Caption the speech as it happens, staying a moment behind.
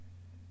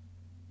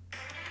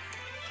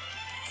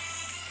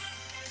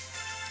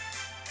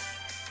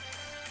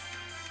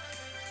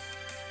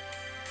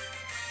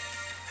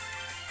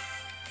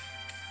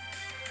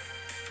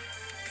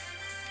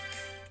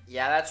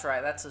Yeah, that's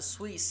right. That's a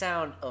sweet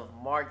sound of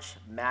March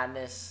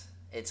Madness.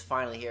 It's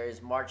finally here. It's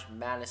March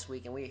Madness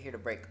week, and we're here to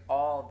break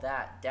all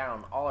that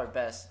down. All our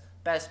best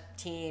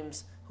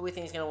teams, who we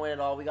think is going to win it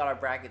all. We got our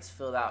brackets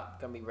filled out.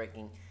 Going to be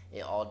breaking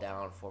it all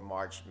down for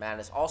March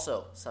Madness.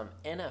 Also, some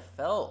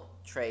NFL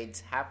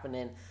trades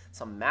happening,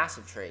 some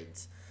massive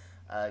trades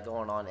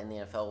going on in the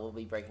NFL. We'll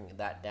be breaking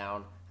that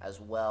down as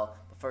well.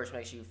 But first,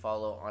 make sure you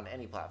follow on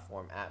any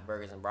platform at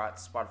Burgers and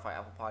Brats, Spotify,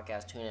 Apple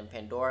Podcasts, TuneIn,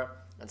 Pandora,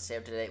 and stay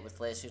up to date with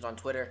the latest news on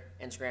Twitter,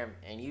 Instagram,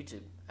 and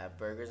YouTube at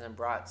Burgers and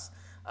Brats.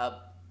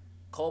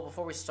 Cole,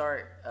 before we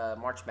start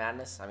March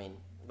Madness, I mean,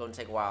 it's going to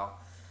take a while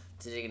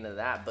to dig into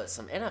that, but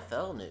some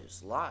NFL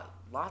news.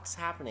 Lots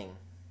happening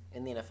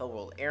in the NFL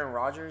world. Aaron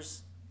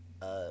Rodgers,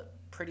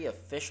 pretty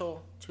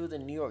official to the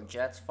New York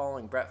Jets,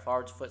 following Brett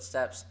Favre's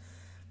footsteps,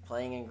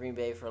 playing in Green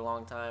Bay for a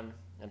long time,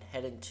 and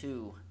headed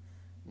to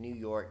New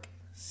York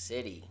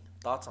City.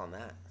 Thoughts on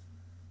that?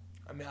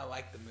 I mean, I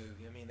like the move.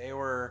 I mean,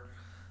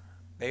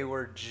 they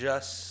were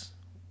just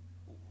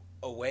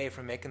away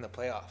from making the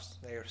playoffs.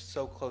 They are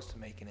so close to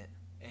making it.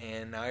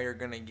 And now you're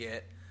going to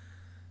get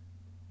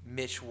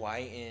Mitch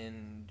White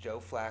and Joe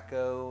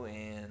Flacco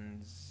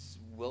and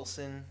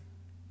Wilson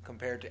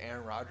compared to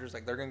Aaron Rodgers.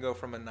 Like, they're going to go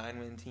from a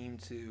 9-win team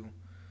to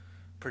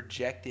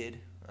projected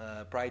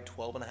probably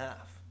 12.5.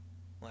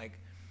 Like,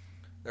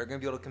 they're going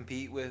to be able to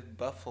compete with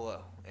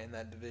Buffalo in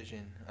that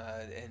division.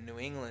 In New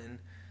England,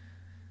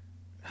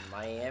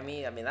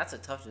 Miami, I mean, that's a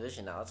tough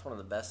division now. That's one of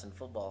the best in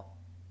football.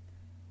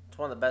 It's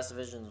one of the best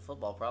divisions in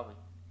football, probably.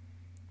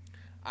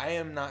 I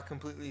am not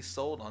completely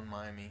sold on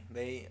Miami.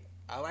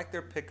 I like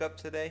their pickup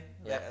today.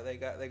 Yeah, they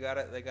got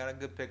a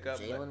good pickup.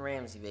 Jalen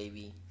Ramsey,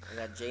 baby. They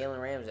got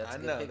Jalen Ramsey. That's a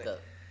good pickup.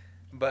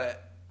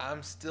 But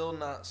I'm still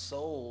not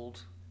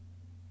sold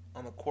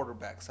on the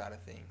quarterback side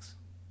of things.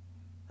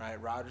 Right?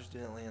 Rodgers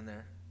didn't land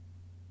there.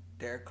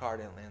 Derek Carr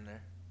didn't land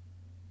there.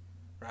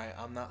 Right?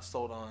 I'm not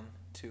sold on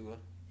Tua.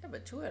 Yeah,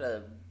 but Tua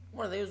had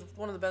one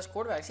of the best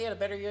quarterbacks. He had a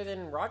better year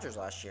than Rodgers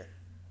last year.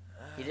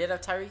 He did have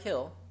Tyreek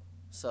Hill.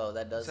 So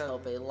that does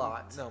help a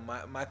lot. No,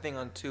 my thing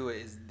on Tua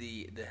is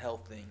the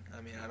health thing.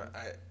 I mean,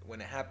 I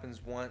when it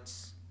happens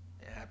once,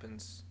 it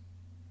happens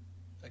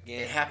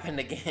again. It happened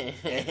again.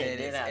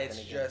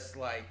 It's just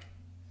like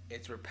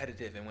it's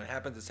repetitive, and when it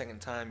happens the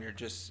second time,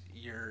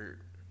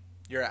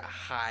 you're at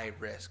high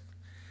risk.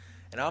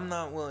 And I'm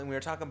not willing. We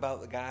were talking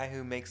about the guy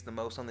who makes the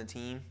most on the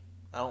team.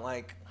 I don't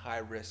like high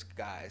risk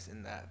guys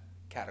in that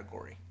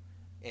category.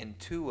 And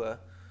Tua,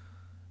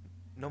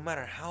 no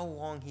matter how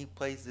long he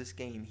plays this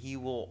game, he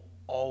will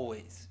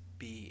always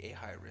be a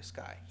high-risk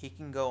guy. He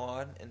can go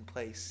on and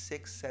play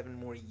 6-7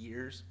 more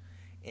years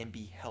and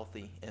be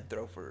healthy and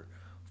throw for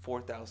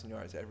 4,000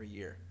 yards every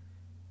year.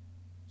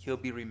 He'll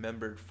be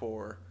remembered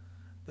for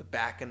the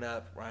backing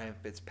up Ryan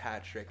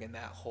Fitzpatrick and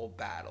that whole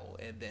battle,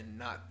 and then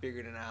not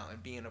figuring it out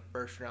and being a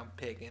first-round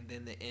pick, and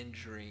then the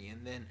injury,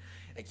 and then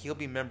he'll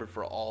be remembered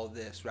for all of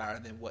this rather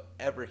than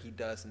whatever he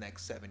does the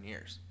next 7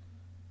 years.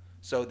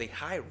 So the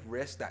high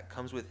risk that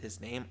comes with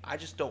his name, I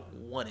just don't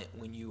want it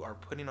when you are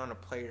putting on a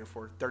player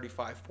for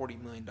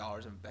 $35-40 million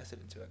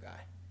invested into a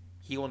guy.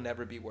 He will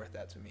never be worth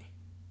that to me.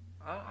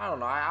 I don't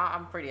know.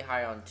 I'm pretty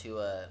high on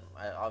Tua,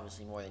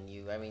 obviously more than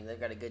you. I mean, they've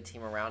got a good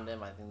team around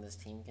him. I think this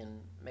team can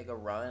make a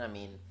run. I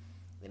mean,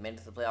 they made it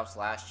to the playoffs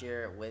last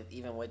year with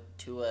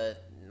Tua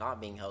not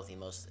being healthy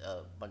a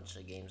bunch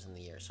of games in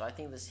the year. So I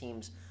think this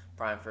team's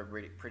primed for a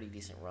pretty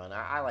decent run.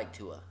 I like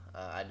Tua.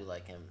 I do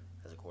like him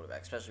as a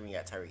quarterback, especially when you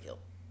got Tyreek Hill.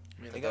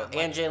 I mean,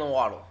 and Jalen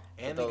Waddle.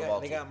 And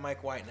they got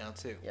Mike White now,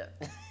 too. Yeah.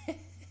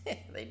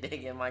 They did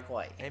get Mike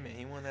White. Hey, man,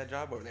 he won that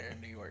job over there in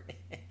New York.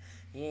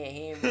 he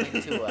ain't really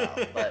too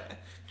out. But,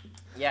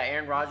 yeah,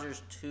 Aaron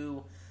Rodgers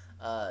to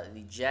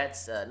the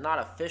Jets. Not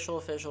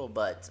official,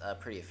 but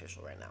pretty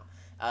official right now.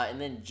 And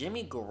then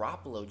Jimmy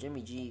Garoppolo,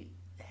 Jimmy G,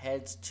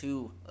 heads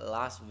to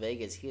Las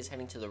Vegas. He is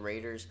heading to the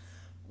Raiders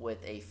with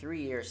a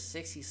 3-year,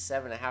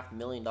 $67.5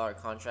 million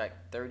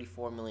contract,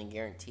 $34 million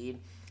guaranteed.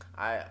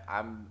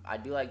 I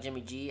do like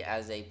Jimmy G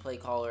as a play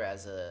caller,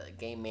 as a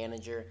game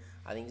manager.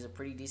 I think he's a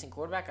pretty decent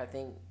quarterback. I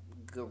think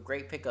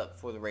great pickup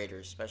for the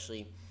Raiders,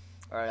 especially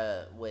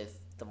with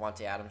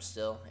Devontae Adams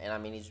still. And I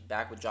mean, he's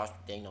back with Josh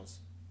McDaniels.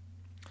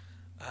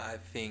 I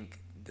think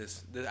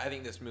this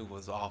move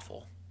was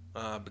awful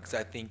because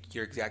I think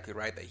you're exactly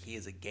right that he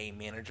is a game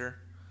manager.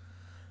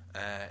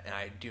 And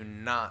I do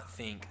not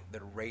think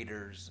the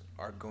Raiders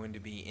are going to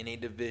be in a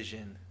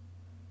division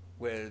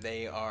where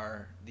they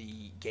are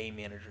the game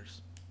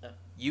managers.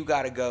 You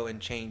got to go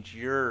and change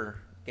your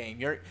game.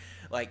 You're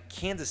like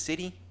Kansas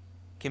City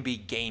can be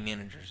game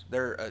managers.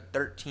 They're a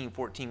 13,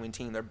 14-win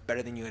team. They're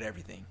better than you at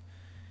everything.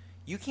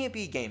 You can't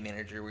be a game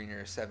manager when you're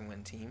a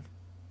 7-win team,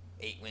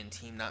 8-win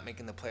team, not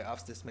making the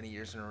playoffs this many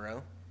years in a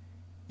row.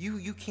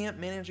 You can't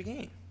manage a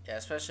game. Yeah,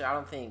 especially I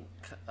don't think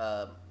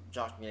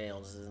Josh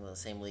McDaniels is in the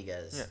same league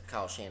as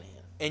Kyle Shanahan.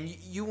 And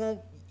you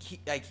won't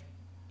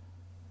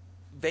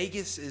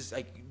Vegas is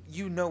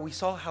we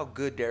saw how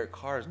good Derek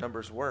Carr's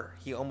numbers were.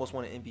 He almost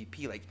won an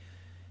MVP.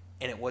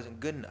 and it wasn't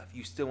good enough.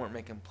 You still weren't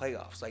making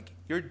playoffs. Like,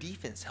 your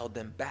defense held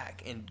them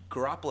back, and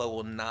Garoppolo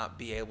will not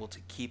be able to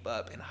keep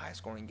up in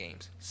high-scoring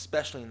games,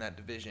 especially in that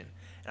division.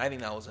 And I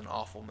think that was an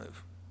awful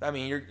move. I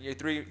mean, you're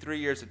 3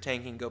 years of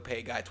tanking, go pay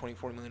a guy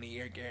 $24 million a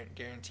year,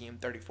 guarantee him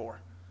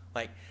 34.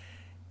 Like,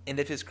 end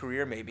of his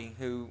career maybe.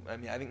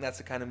 I think that's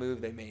the kind of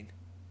move they made.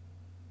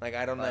 Like,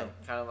 I don't know.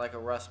 Kind of like a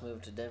Russ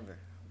move to Denver,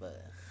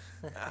 but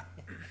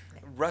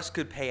Russ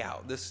could pay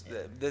out.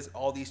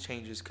 All these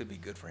changes could be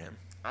good for him.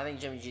 I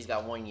think Jimmy G's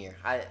got 1 year.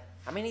 I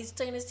mean, he's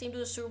taking his team to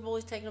the Super Bowl.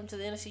 He's taking them to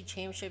the NFC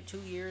Championship 2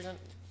 years,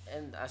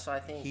 and so I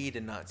think he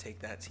did not take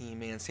that team,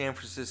 man. San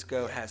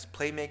Francisco has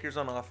playmakers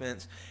on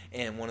offense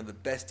and one of the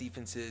best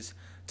defenses,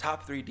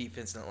 top 3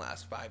 defense in the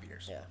last 5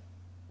 years. Yeah.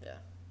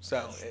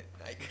 So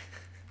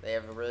they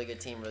have a really good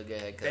team, really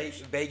good head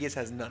coach. Vegas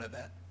has none of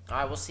that. All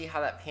right, we'll see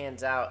how that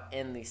pans out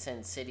in the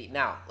Sin City.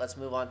 Now, let's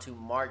move on to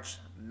March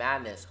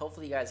Madness.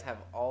 Hopefully, you guys have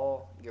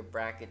all your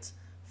brackets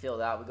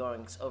filled out. We're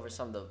going over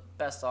some of the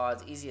best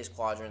odds, easiest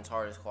quadrants,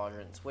 hardest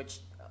quadrants, which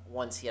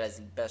one seed has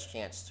the best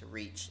chance to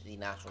reach the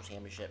national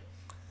championship.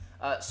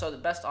 So the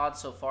best odds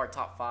so far,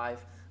 top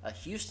 5.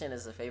 Houston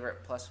is the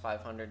favorite, plus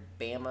 500.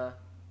 Bama,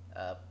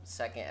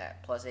 second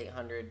at plus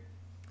 800.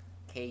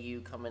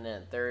 KU coming in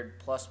at third,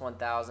 plus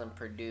 1,000.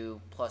 Purdue,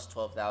 plus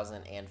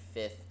 12,000. And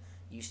fifth,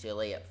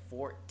 UCLA at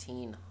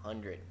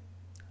 1,400.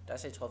 Did I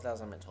say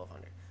 12,000? I meant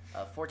 1,200.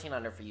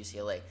 1,400 for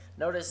UCLA.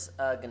 Notice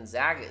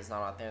Gonzaga is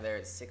not out there. They're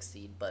at 6th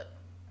seed, but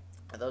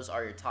those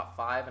are your top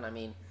 5. And I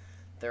mean,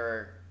 there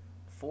are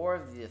 4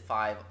 of the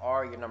 5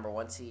 are your number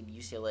 1 seed.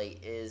 UCLA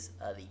is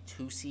the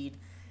 2 seed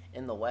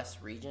in the West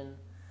region.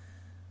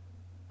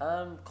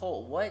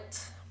 Cole,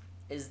 what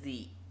is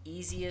the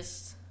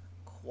easiest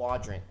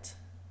quadrant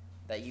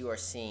that you are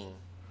seeing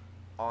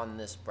on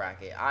this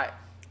bracket? I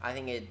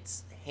think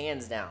it's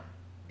hands down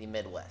the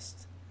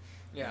Midwest.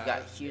 Yeah, you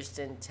got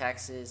Houston,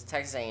 Texas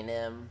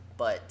A&M,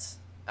 but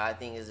I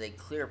think is a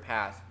clear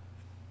path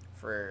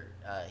for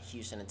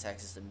Houston and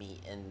Texas to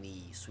meet in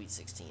the Sweet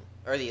 16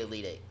 or the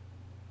Elite 8.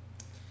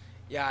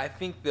 Yeah, I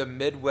think the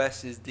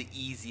Midwest is the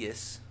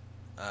easiest.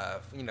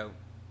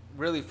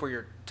 Really for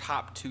your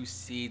top 2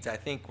 seeds, I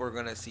think we're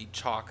going to see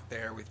chalk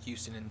there with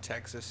Houston and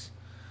Texas.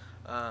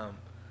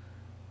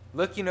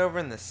 Looking over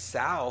in the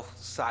South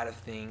side of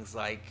things,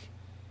 like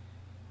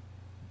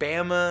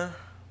Bama,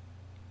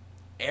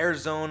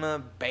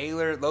 Arizona,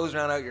 Baylor, those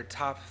round out your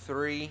top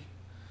 3.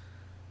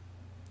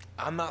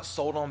 I'm not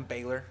sold on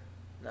Baylor.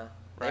 No,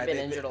 they've been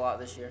injured a lot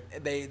this year.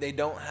 They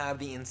don't have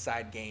the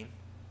inside game,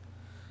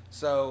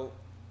 so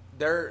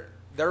they're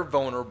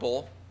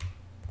vulnerable.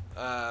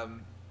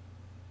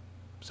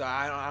 So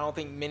I don't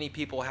think many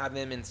people have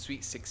them in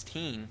Sweet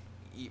 16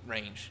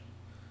 range.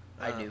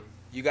 I do.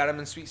 You got them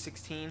in Sweet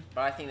 16?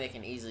 But I think they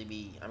can easily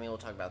be. I mean, we'll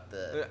talk about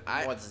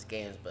once this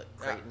games, but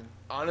Creighton.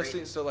 Honestly,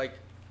 Creighton. So like,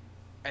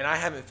 and I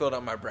haven't filled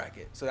out my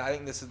bracket. So I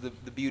think this is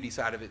the beauty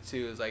side of it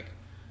too. Is like,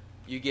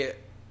 you get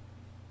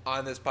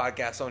on this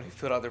podcast someone who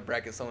filled out their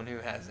bracket, someone who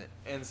hasn't.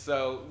 And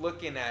so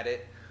looking at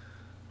it,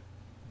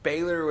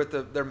 Baylor with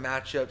their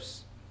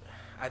matchups,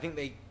 I think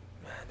they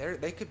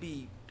could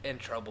be in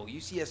trouble.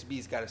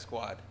 UCSB's got a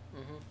squad.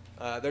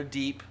 Mm-hmm. They're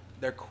deep.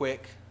 They're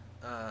quick.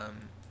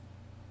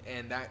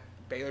 And that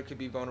Baylor could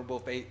be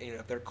vulnerable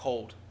if they're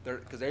cold.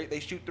 Because they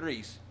shoot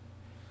threes.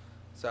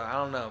 So I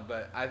don't know,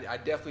 but I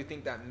definitely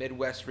think that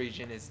Midwest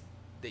region is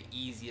the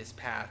easiest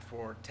path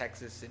for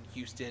Texas and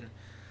Houston.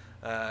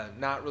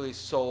 Not really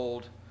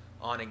sold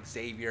on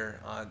Xavier,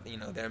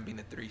 them being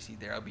the 3 seed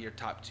there. I'll be your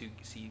top 2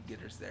 seed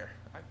getters there,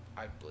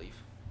 I believe.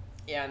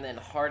 Yeah, and then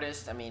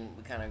hardest, I mean,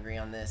 we kind of agree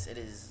on this. It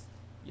is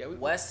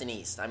West and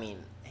East. I mean,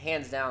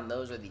 hands down,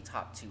 those are the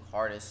top 2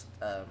 hardest.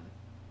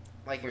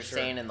 Like you're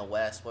saying in the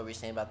West, what were you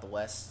saying about the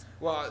West?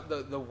 Well,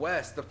 the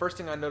West, the first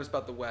thing I noticed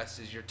about the West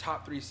is your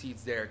top 3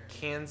 seeds there,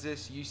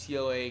 Kansas,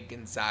 UCLA,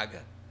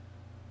 Gonzaga.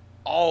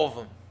 All of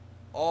them,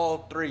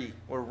 all 3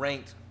 were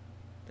ranked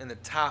in the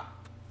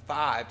top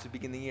 5 to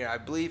begin the year. I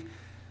believe,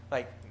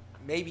 like,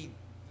 maybe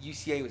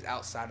UCLA was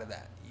outside of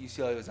that.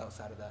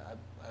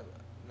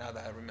 Now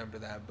that I remember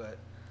that, but...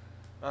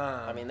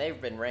 I mean,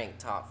 they've been ranked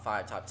top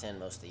 5, top 10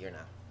 most of the year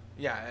now.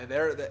 Yeah,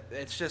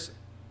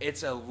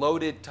 it's a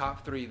loaded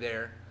top 3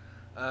 there.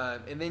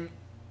 And then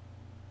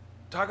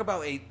talk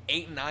about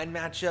 8-9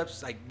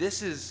 matchups. Like,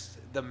 this is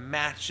the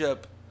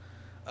matchup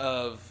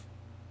of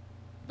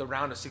the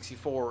round of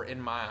 64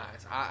 in my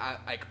eyes. I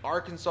like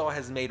Arkansas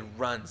has made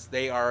runs.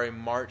 They are a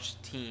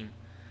March team.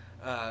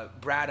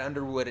 Brad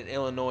Underwood in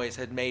Illinois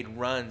had made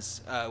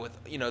runs with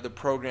the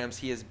programs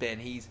he has been.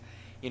 He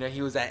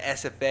was at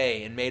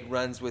SFA and made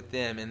runs with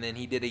them, and then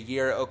he did a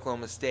year at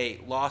Oklahoma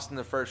State, lost in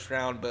the first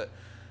round, but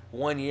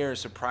 1 year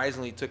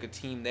surprisingly took a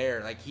team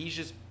there. Like, he's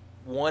just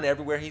won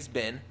everywhere he's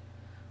been.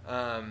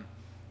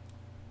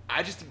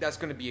 I just think that's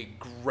going to be a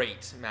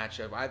great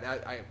matchup.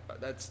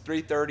 That's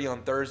 3:30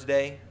 on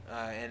Thursday,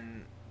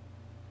 and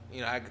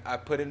I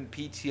put in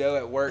PTO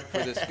at work for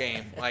this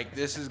game. Like,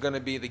 this is going to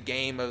be the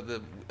game of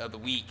the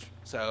week.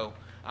 So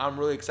I'm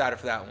really excited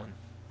for that one.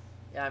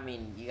 Yeah, I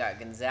mean, you got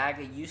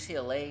Gonzaga,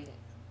 UCLA.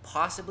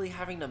 possibly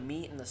having to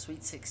meet in the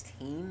Sweet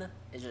 16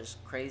 is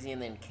just crazy.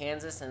 And then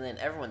Kansas, and then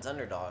everyone's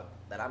underdog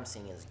that I'm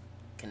seeing is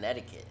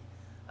Connecticut.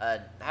 I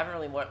haven't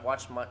really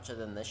watched much of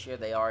them this year.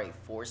 They are a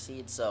 4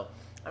 seed, so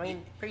I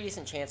mean, pretty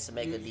decent chance to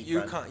make a deep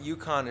run.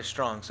 UConn is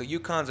strong, so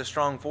UConn's a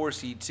strong 4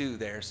 seed too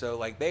there. So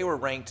like they were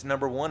ranked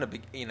number 1,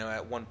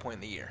 at one point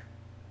in the year.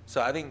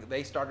 So I think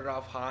they started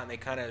off hot and they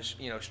kind of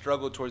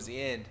struggled towards the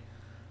end,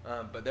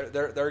 but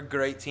they're a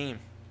great team.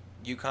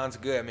 UConn's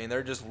good. I mean,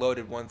 they're just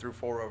loaded 1 through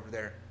 4 over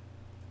there.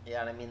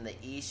 Yeah, and I mean the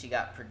East, you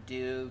got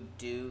Purdue,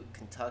 Duke,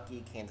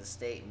 Kentucky, Kansas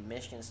State,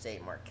 Michigan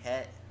State,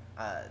 Marquette.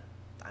 I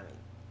mean,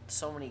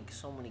 so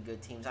many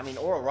good teams. I mean,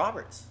 Oral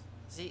Roberts.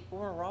 See,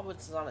 Oral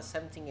Roberts is on a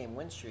 17-game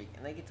win streak,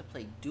 and they get to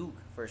play Duke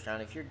first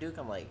round. If you're Duke,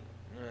 I'm like,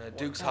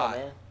 Duke's hot.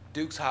 Man.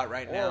 Duke's hot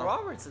right now. Oral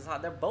Roberts is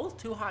hot. They're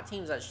both 2 hot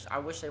teams that I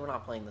wish they were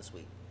not playing this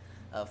week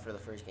for the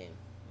first game.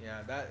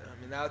 Yeah,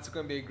 that's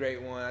going to be a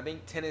great one. I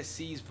think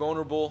Tennessee's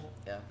vulnerable,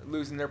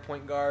 losing their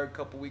point guard a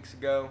couple weeks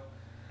ago.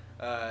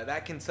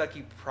 That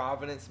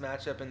Kentucky-Providence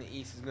matchup in the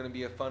East is going to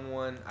be a fun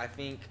one. I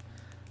think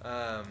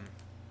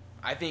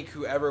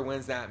whoever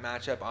wins that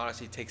matchup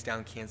honestly takes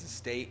down Kansas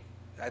State.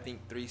 I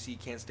think 3 seed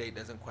Kansas State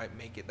doesn't quite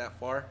make it that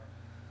far.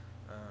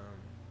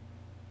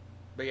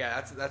 But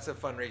yeah, that's a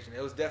fun region.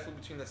 It was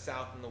definitely between the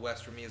South and the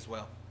West for me as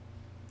well.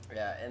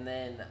 Yeah, and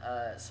then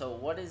so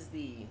what is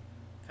the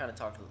kind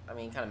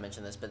of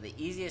mentioned this, but the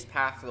easiest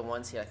path for the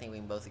 1 seed, I think we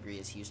can both agree,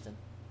 is Houston.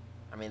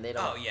 I mean, they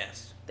don't. Oh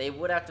yes. They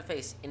would have to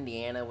face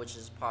Indiana, which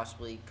is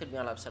could be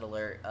on upset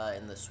alert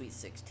in the Sweet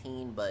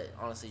 16, but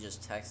honestly,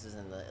 just Texas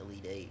in the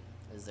Elite 8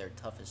 is their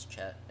toughest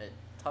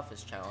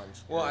challenge.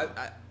 Well,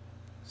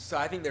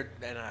 I think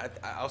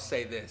I'll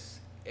say this: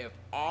 if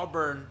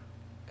Auburn,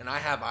 and I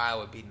have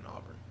Iowa beating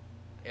Auburn,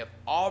 if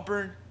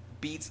Auburn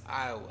beats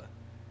Iowa,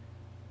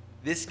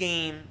 this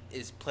game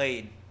is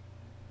played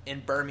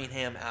in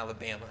Birmingham,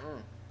 Alabama.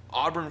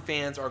 Auburn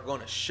fans are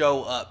going to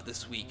show up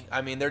this week.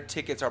 I mean, their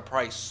tickets are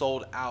probably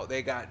sold out.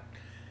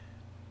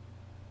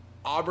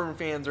 Auburn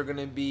fans are going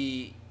to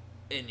be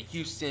in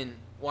Houston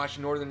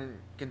watching Northern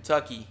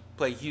Kentucky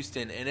play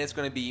Houston, and it's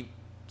going to be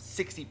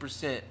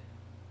 60%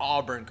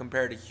 Auburn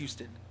compared to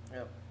Houston.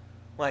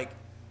 Yep.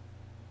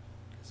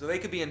 So they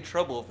could be in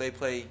trouble if they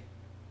play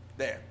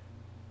there.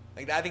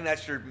 I think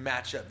that's your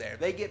matchup there. If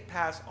they get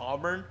past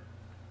Auburn,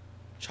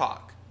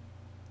 chalk.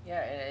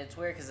 Yeah, and it's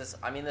weird because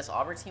this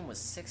Auburn team was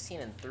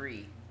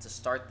 16-3 to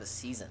start the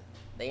season.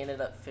 They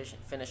ended up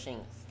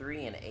finishing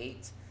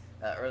 3-8,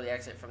 early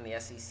exit from the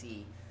SEC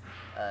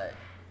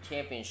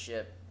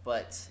championship.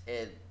 But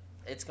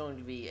it's going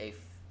to be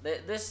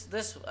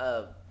this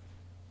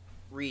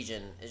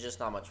region is just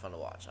not much fun to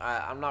watch.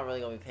 I'm not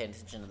really going to be paying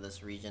attention to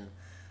this region.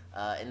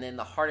 And then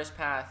the hardest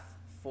path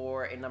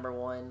for a number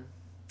 1,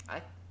 I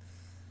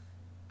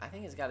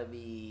think it's got to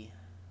be.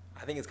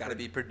 I think it's got to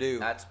be Purdue.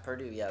 That's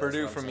Purdue, yeah.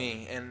 Purdue for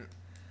me. And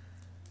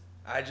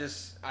I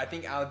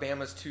think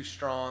Alabama's too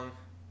strong.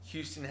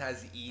 Houston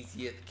has the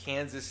easiest.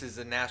 Kansas is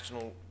a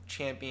national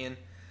champion.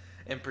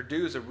 And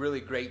Purdue is a really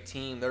great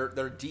team.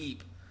 They're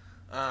deep.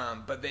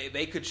 But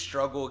they could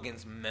struggle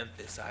against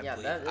Memphis, I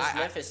believe. Yeah, this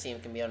Memphis team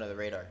can be under the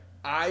radar.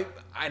 I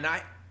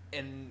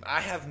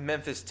have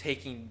Memphis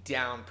taking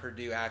down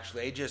Purdue,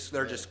 actually.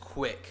 They're just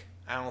quick.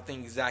 I don't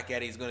think Zach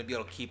Eddy's going to be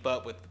able to keep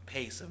up with the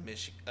pace of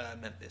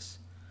Memphis.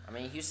 I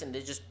mean,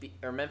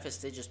 Memphis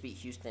did just beat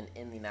Houston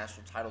in the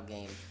national title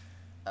game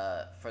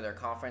for their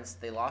conference.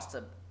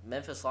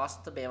 Memphis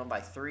lost to Bama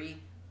by 3,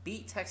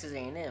 beat Texas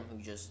A&M,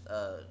 who just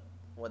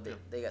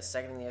they got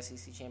second in the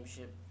SEC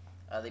championship.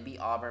 They beat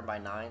Auburn by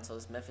 9, so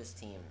this Memphis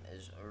team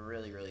is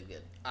really, really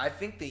good. I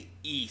think the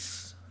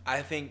East.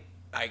 I think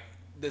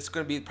this is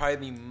going to be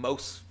probably the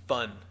most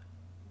fun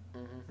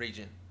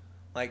region.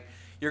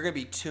 You're going to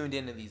be tuned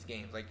into these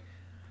games.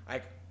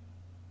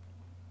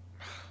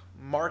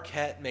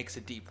 Marquette makes a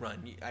deep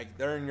run.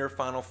 They're in your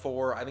Final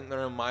Four. I think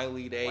they're in my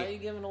Elite 8. Why are you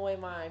giving away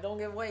mine? Don't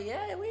give away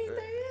yet. We ain't there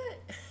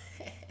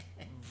yet.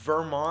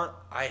 Vermont,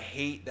 I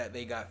hate that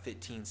they got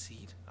 15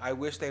 seed. I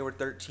wish they were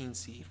 13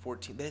 seed,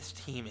 14. This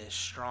team is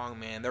strong,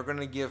 man. They're going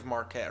to give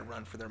Marquette a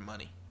run for their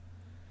money.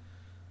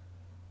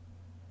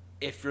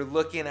 If you're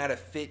looking at a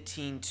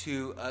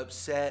 15-2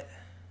 upset,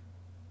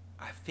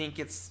 I think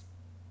it's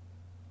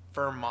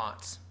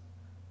Vermont.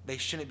 They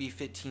shouldn't be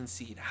 15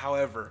 seed.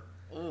 However,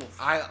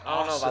 oof. I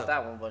don't know about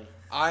that one, buddy.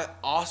 I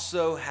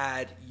also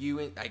had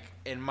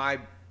in my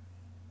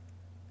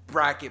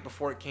bracket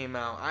before it came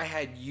out, I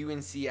had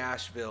UNC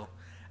Asheville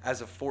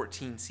as a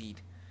 14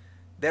 seed.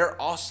 They're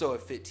also a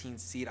 15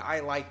 seed. I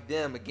like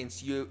them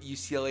against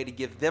UCLA to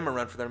give them a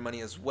run for their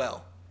money as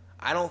well.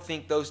 I don't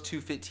think those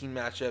 2 15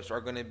 matchups are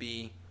going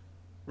to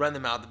run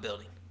them out of the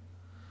building.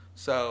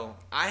 So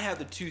I have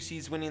the 2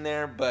 seeds winning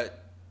there,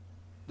 but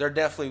they're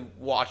definitely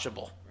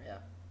watchable. Yeah.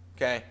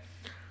 Okay.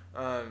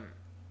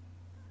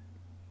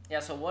 Yeah,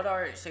 so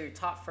your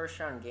top first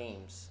round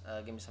games?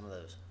 Give me some of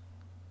those.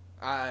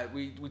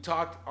 We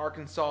talked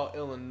Arkansas,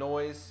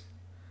 Illinois.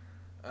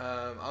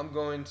 I'm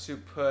going to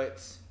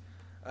put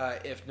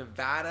if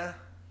Nevada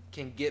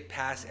can get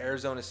past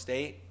Arizona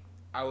State,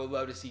 I would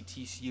love to see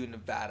TCU and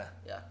Nevada.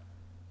 Yeah.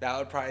 That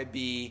would probably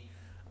be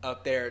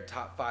up there at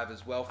top 5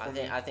 as well for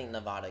me. I think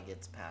Nevada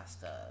gets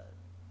past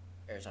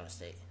Arizona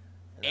State.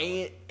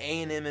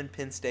 A&M and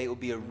Penn State will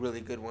be a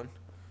really good one.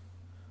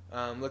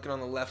 Looking on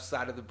the left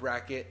side of the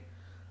bracket,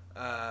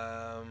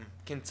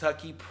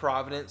 Kentucky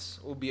Providence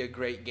will be a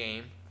great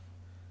game.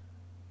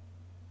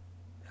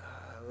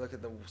 Look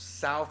at the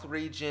South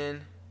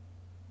region.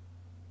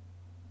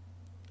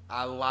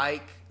 I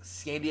like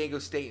San Diego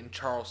State and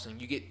Charleston.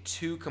 You get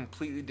two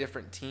completely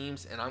different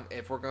teams, and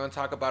if we're going to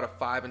talk about a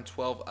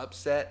 5-12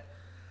 upset,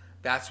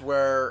 that's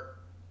where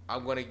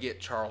I'm going to get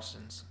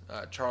Charleston's.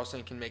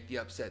 Charleston can make the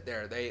upset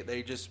there.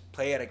 They just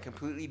play at a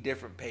completely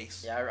different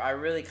pace. Yeah, I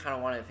really kind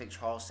of wanted to pick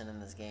Charleston in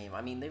this game.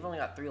 I mean, they've only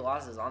got 3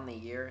 losses on the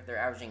year. They're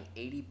averaging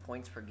 80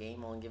 points per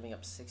game, only giving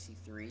up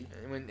 63.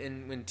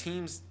 And when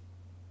teams,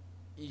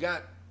 you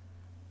got,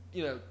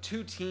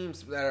 two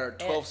teams that are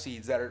 12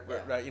 seeds that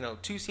are,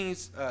 two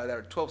teams that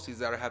are 12 seeds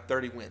that have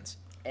 30 wins.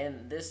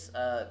 And this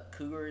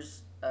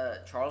Cougars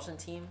Charleston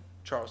team,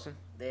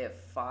 they have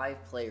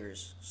 5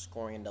 players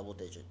scoring in double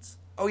digits.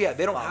 Oh, yeah,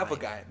 they don't have a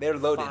guy. They're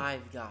loaded.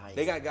 5 guys.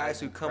 They got guys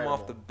who come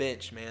off the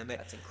bench, man.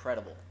 That's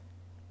incredible.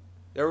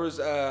 There was,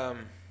 I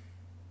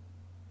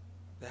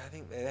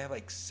think they have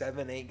like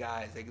 7, 8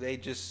 guys. They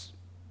just,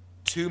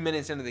 2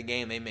 minutes into the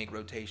game, they make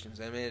rotations.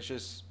 I mean, it's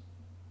just,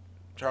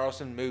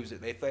 Charleston moves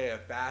it. They play at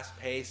a fast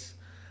pace.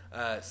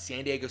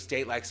 San Diego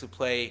State likes to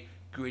play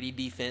gritty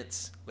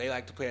defense. They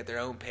like to play at their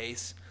own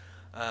pace.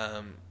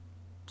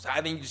 So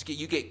I think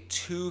you get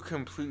 2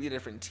 completely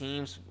different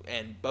teams,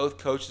 and both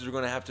coaches are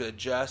going to have to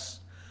adjust.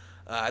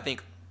 I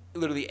think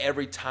literally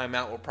every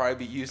timeout will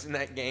probably be used in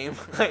that game.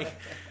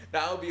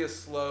 That will be a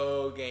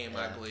slow game,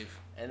 I believe.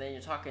 And then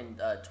you're talking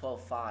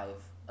 12-5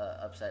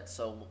 upsets.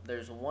 So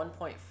there's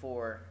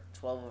 1.4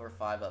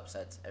 12/5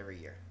 upsets every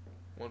year.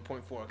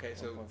 1.4, okay.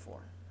 1.4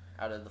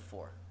 out of the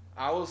 4.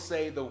 I will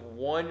say the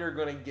one you're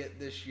going to get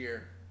this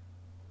year.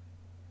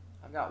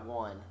 I've got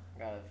one. I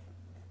got to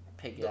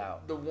pick it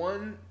out. The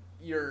one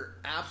you're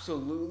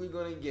absolutely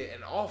going to get,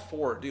 and all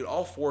 4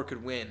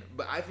 could win.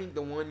 But I think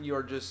the one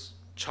you're just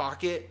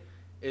chalk it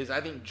is, I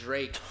think,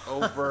 Drake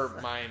over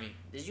Miami.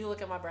 Did you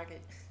look at my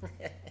bracket?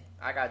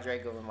 I got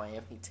Drake over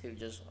Miami too.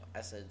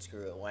 I said,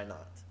 screw it. Why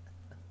not?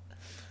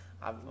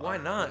 Why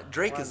not?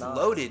 Drake is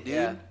loaded, dude.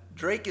 Yeah.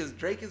 Drake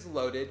is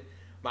loaded.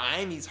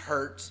 Miami's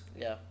hurt.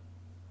 Yeah.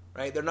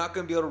 Right? They're not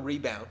going to be able to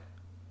rebound.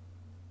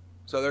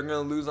 So they're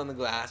going to lose on the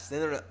glass.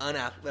 Then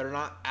they're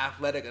not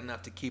athletic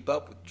enough to keep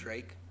up with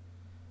Drake.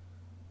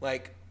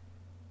 Like,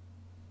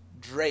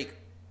 Drake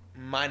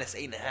minus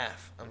 8.5.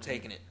 I'm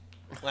taking it.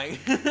 Like,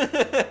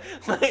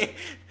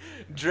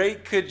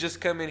 Drake could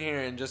just come in here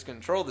and just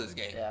control this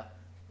game. Yeah.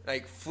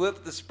 Like,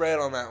 flip the spread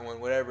on that one,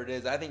 whatever it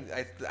is. I think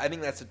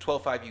that's a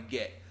 12-5 you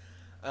get.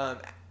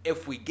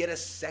 If we get a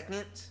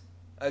second,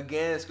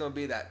 again, it's going to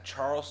be that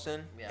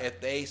Charleston. Yeah. If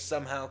they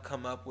somehow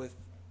come up with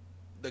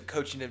the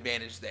coaching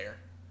advantage there.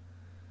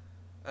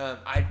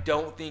 I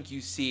don't think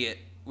you see it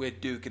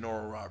with Duke and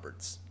Oral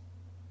Roberts.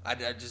 I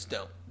just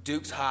don't.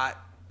 Duke's hot,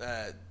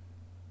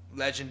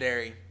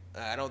 legendary.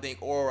 I don't think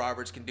Oral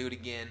Roberts can do it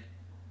again.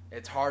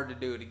 It's hard to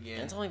do it again.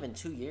 And it's only been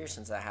 2 years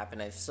since that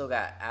happened. They've still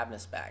got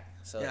Abnus back.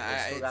 So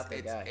yeah, they still got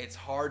their guy. It's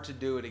hard to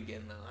do it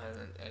again,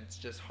 though. It's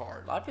just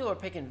hard. A lot of people are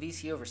picking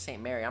VCU over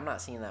St. Mary. I'm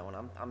not seeing that one.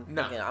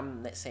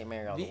 I'm St.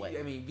 Mary all the way.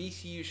 I mean,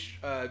 VCU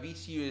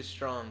is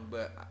strong,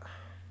 but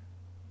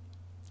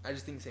I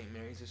just think St.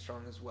 Mary's is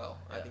strong as well.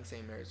 Yeah. I think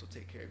St. Mary's will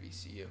take care of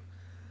VCU.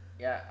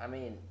 Yeah, I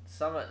mean,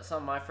 some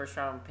of my first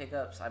round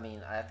pickups, I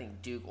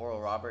think Duke,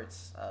 Oral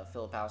Roberts,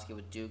 Filipowski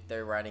with Duke,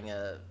 they're riding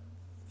a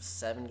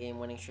 7-game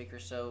winning streak or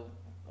so.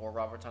 Oral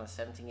Roberts on a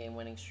 17-game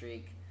winning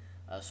streak.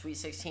 Sweet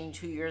 16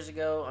 2 years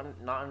ago,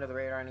 not under the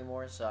radar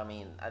anymore. So,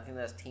 I think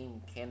that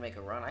team can make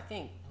a run. I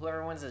think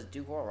whoever wins this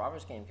Duke Oral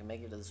Roberts game can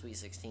make it to the Sweet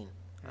 16.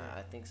 Yeah.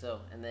 I think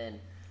so. And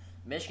then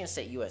Michigan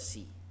State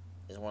USC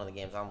is one of the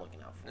games I'm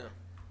looking out for. Yeah.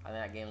 I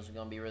think that game is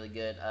going to be really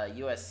good.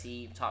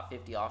 USC, top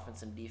 50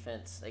 offense and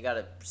defense. They got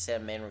a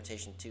 7-man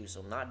rotation, too,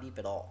 so not deep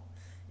at all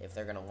if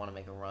they're going to want to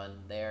make a run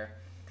there.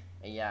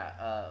 And,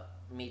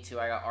 me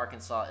too. I got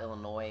Arkansas,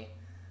 Illinois.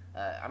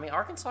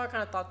 Arkansas, I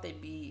kind of thought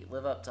they'd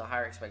live up to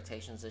higher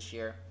expectations this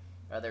year.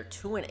 They're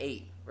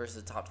 2-8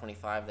 versus the top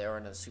 25. They were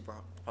in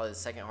probably the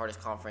second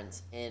hardest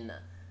conference in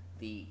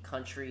the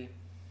country.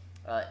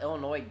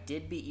 Illinois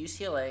did beat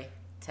UCLA,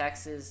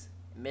 Texas,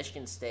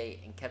 Michigan State,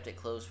 and kept it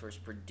close versus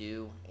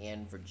Purdue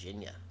and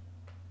Virginia.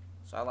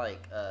 So I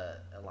like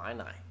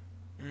Illini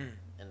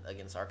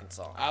against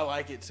Arkansas. I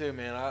like it too,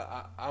 man.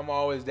 I'm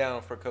always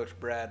down for Coach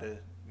Brad to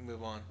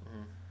move on.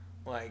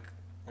 Mm-hmm.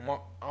 I'm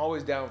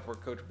always down for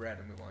Coach Brad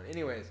to move on.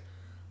 Anyways,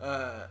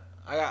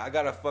 I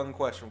got a fun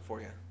question for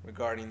you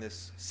regarding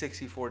this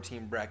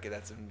 64-team bracket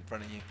that's in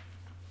front of you.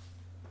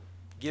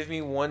 Give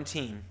me one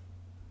team,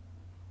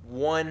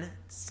 one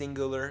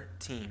singular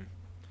team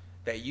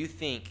that you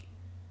think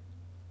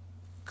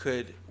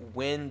could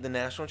win the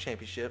national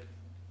championship,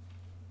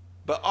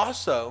 but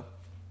also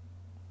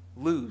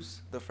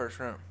lose the first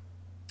round.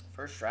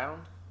 First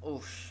round?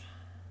 Oof.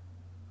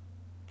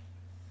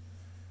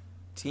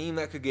 team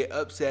that could get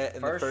upset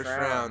in the first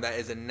round round. that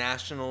is a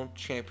national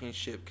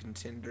championship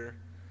contender.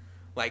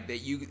 Like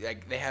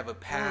they have a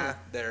path.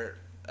 They're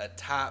a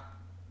top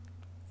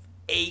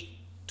 8,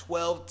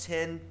 12,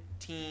 10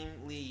 team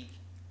league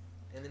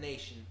in the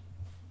nation.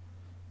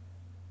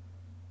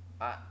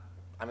 I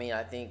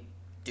think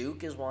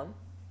Duke is one.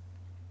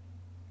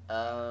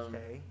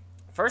 Okay.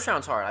 First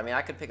round's hard.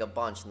 I could pick a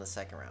bunch in the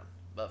second round,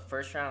 but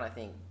first round, I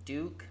think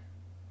Duke.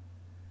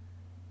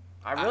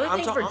 I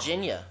really think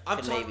Virginia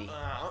could maybe.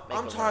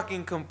 I'm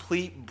talking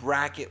complete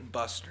bracket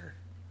buster.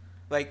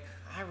 Like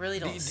I really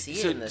don't see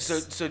it in this.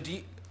 So do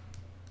you,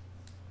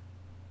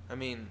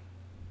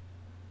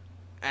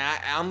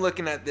 I'm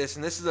looking at this,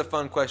 and this is a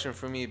fun question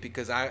for me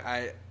because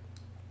I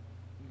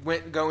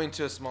went going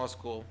to a small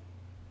school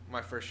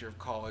my first year of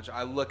college.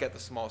 I look at the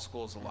small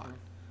schools a lot. Mm-hmm.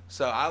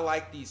 So I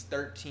like these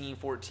 13,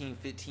 14,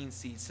 15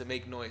 seeds to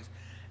make noise.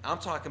 I'm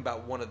talking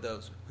about one of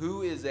those.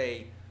 Who's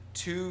a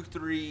 2,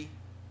 3,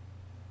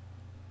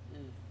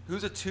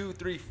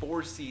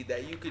 4 seed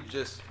that you could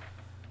just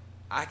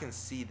 – I can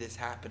see this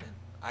happening.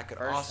 I could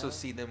also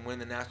see them win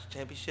the national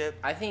championship.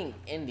 I think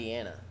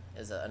Indiana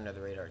is an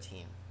under-the-radar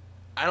team.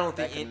 I don't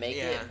think that can make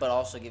it, but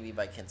also give you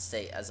by Kent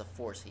State as a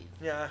 4 seed.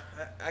 Yeah,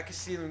 I could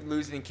see them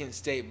losing in Kent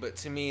State, but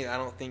to me, I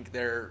don't think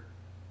they're –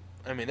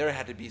 there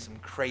had to be some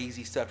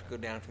crazy stuff to go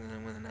down for them to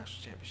win the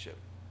national championship.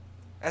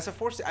 As a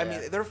 4 seed,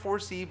 they're 4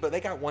 seed, but they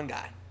got one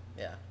guy.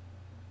 Yeah.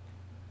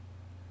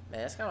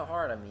 Man, it's kind of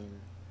hard. I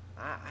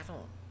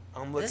don't –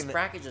 I'm looking. This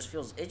bracket just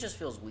feels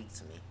weak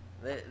to me.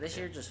 This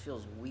year just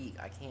feels weak.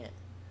 I can't.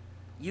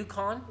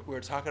 UConn.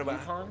 We're talking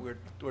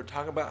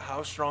about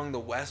how strong the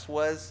West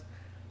was,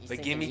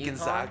 but give me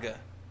Gonzaga.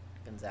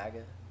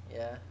 Gonzaga,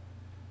 yeah.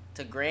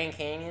 To Grand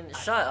Canyon.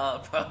 Shut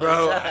up,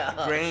 bro.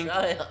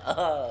 Shut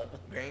up.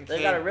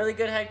 They got a really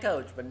good head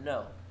coach, but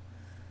no.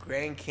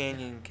 Grand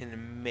Canyon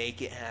can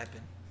make it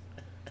happen.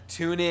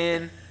 Tune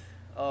in.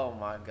 Oh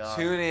my God.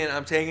 Tune in.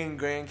 I'm taking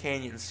Grand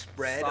Canyon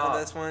spread on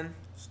this one.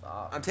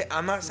 Stop.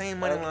 I'm not saying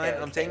money line.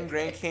 I'm taking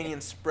Grand Canyon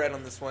spread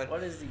on this one.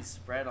 What is the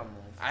spread on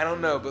this? I don't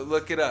know, but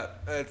look it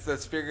up.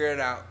 Let's figure it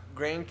out.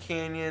 Grand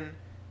Canyon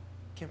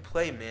can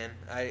play, man.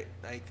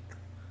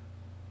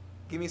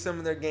 Give me some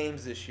of their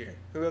games this year.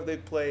 Who have they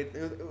played?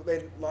 Who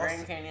they lost?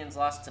 Grand Canyon's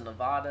lost to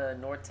Nevada,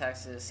 North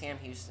Texas,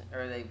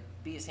 they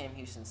beat Sam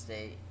Houston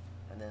State,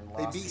 and then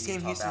lost to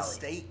Utah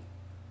Valley.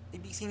 They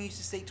beat Sam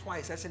Houston State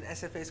twice. That's an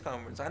SFA's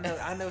conference.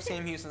 I know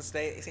Sam Houston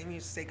State. Sam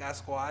Houston State got a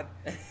squad.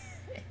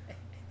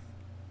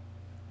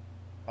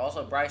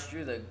 Also, Bryce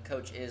Drew, the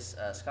coach, is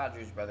Scott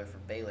Drew's brother for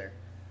Baylor.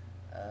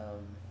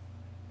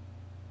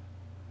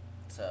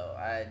 So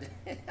I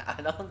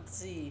don't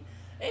see.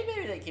 Hey,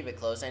 maybe they keep it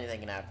close. Anything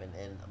can happen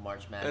in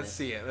March Madness. Let's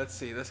see it.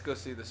 Let's go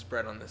see the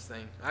spread on this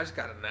thing. I just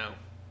gotta know.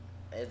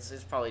 It's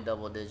probably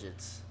double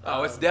digits.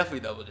 Oh, it's definitely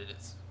double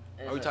digits.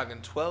 Are we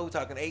talking 12? Are we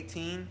talking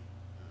 18?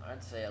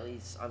 I'd say at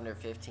least under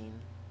 15. You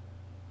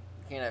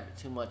can't have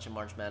too much in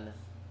March Madness.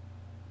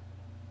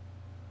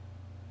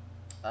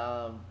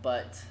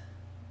 But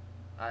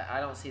I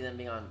don't see them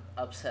being on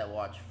upset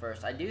watch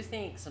first. I do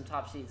think some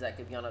top seeds that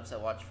could be on upset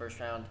watch first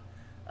round.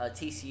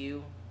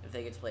 TCU, if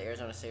they get to play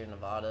Arizona State or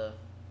Nevada.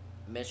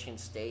 Michigan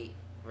State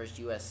versus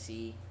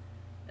USC.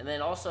 And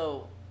then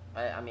also,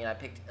 I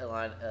picked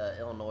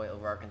Illinois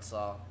over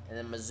Arkansas. And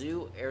then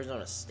Mizzou,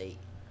 Arizona State.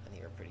 I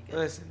think are pretty good.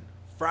 Listen,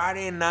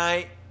 Friday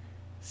night,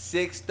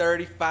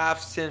 6:35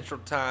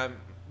 Central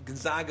Time.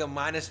 Gonzaga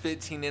minus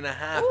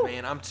 15.5,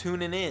 man. I'm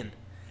tuning in.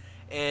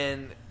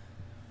 And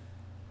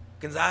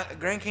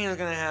Grand Canyon is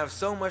going to have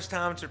so much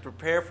time to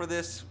prepare for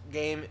this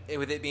game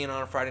with it being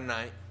on a Friday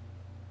night.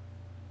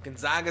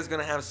 Gonzaga is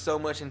going to have so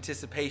much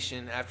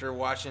anticipation after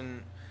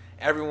watching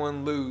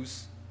everyone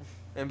lose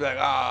and be like,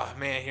 oh,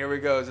 man, here we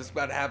go. Is this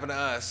about to happen to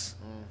us?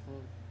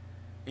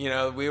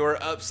 Mm-hmm. We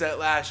were upset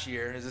last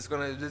year.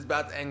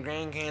 And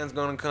Grand Canyon's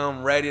going to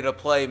come ready to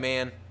play,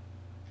 man.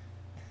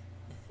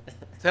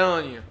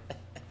 Telling you.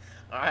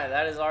 All right,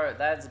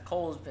 that's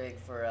Cole's pick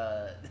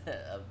for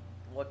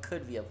what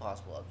could be a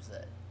possible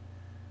upset.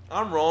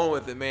 I'm rolling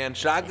with it, man.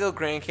 Should I go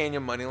Grand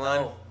Canyon money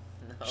line? No.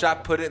 Should I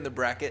put it in the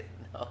bracket?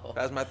 No.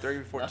 That was my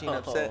 3-14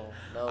 upset.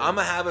 No. I'm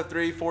going to have a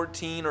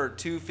 3-14 or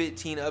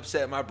 2-15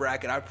 upset in my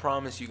bracket. I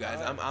promise you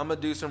guys. I'm going to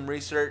do some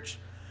research.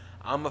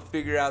 I'm going to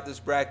figure out this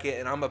bracket,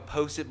 and I'm going to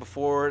post it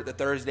before the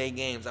Thursday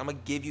games. I'm going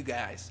to give you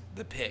guys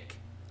the pick.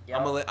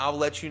 Yep. I'll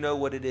let you know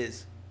what it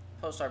is.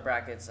 Post our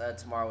brackets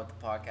tomorrow with the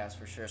podcast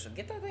for sure. So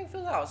get that thing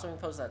filled out so we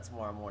can post that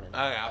tomorrow morning. Okay,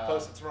 I'll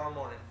post it tomorrow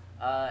morning.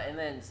 And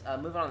then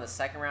moving on to the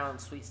second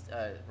round,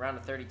 round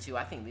of 32.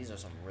 I think these are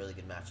some really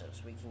good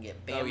matchups. We can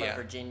get Bama,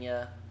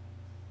 Virginia,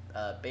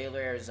 Baylor,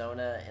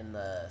 Arizona in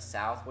the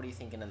South. What are you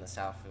thinking in the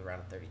South for the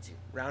round of 32?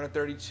 Round of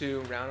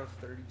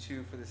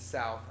 32 for the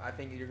South. I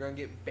think you're going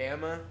to get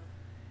Bama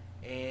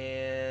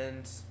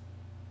and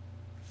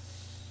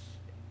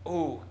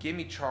give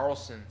me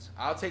Charleston's.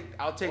 I'll take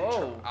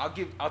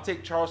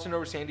Charleston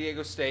over San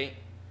Diego State,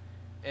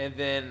 and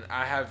then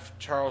I have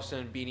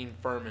Charleston beating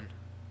Furman.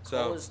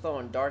 Cole is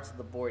throwing darts at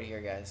the board here,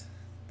 guys.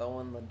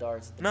 Throwing the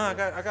darts at the board.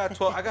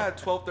 I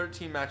got a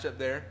 12-13 matchup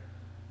there.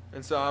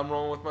 And so I'm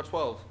rolling with my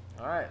 12.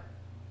 All right.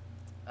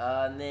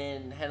 And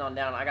then heading on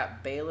down, I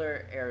got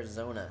Baylor,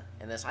 Arizona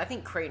in this. I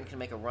think Creighton can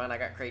make a run. I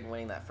got Creighton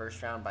winning that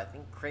first round, but I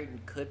think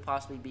Creighton could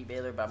possibly beat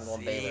Baylor, but I'm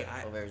going Baylor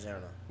over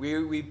Arizona.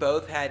 We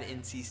both had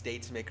NC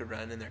State to make a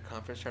run in their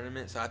conference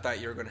tournament, so I thought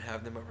you were going to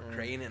have them over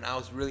Creighton, and I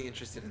was really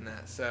interested in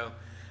that. So,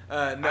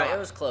 it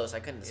was close. I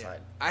couldn't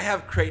decide. Yeah. I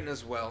have Creighton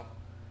as well,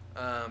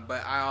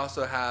 but I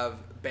also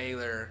have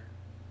Baylor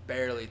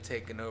barely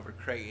taking over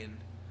Creighton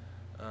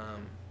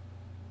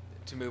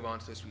to move on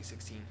to the Sweet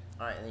 16.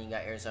 All right, and then you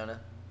got Arizona.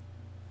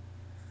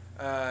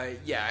 I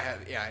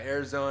have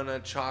Arizona,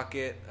 chalk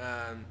it.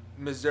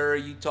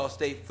 Missouri, Utah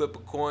State, flip a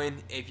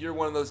coin. If you're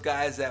one of those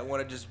guys that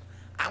want to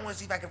I want to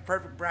see if I can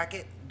perfect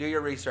bracket, do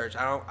your research.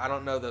 I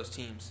don't know those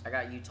teams. I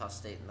got Utah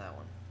State in that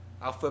one.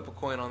 I'll flip a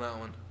coin on that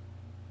one.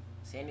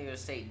 San Diego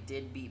State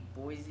did beat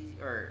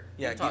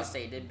Utah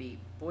State did beat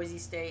Boise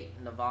State,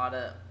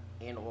 Nevada,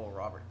 and Oral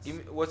Roberts.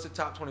 What's the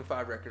top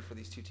 25 record for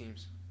these two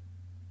teams?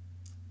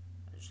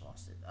 I just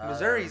lost it.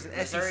 Missouri's an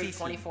Missouri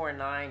SEC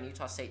 24-9,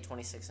 Utah State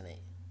 26-8.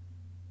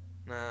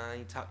 Nah,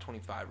 top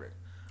 25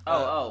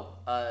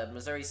 record.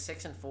 Missouri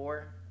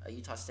 6-4,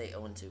 Utah State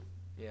 0-2.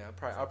 Yeah,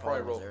 I'll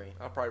probably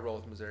roll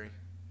with Missouri.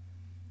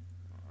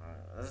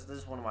 This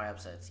is one of my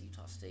upsets,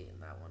 Utah State in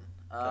that one.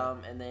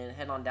 Okay. And then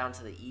heading on down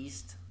to the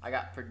East, I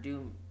got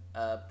Purdue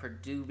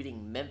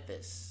beating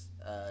Memphis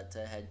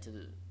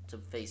to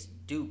face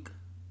Duke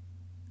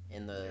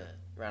in the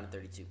round of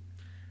 32.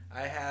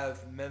 I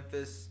have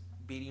Memphis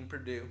beating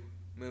Purdue,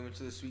 moving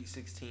to the Sweet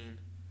 16.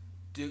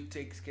 Duke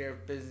takes care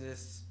of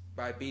business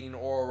by beating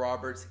Oral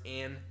Roberts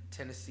and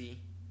Tennessee.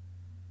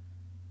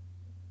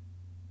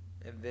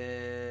 And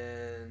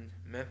then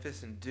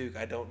Memphis and Duke,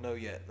 I don't know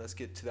yet. Let's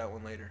get to that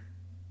one later.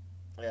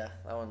 Yeah,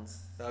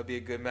 that would be a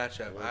good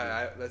matchup.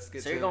 Let's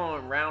get. So you're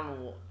going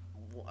round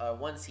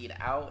one seed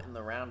out in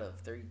the round of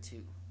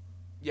 32.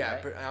 Yeah,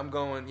 right? I'm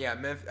going. Yeah,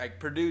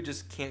 Purdue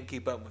just can't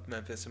keep up with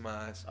Memphis in my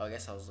eyes. Oh, I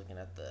guess I was looking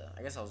at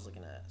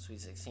Sweet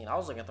 16. I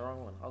was looking at the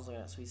wrong one. I was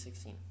looking at Sweet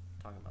 16.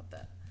 Talking about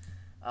that.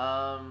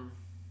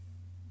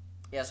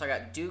 Yeah, so I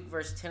got Duke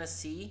versus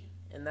Tennessee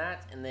in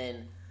that, and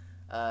then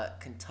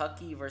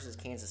Kentucky versus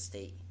Kansas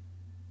State.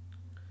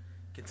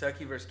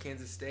 Kentucky versus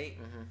Kansas State?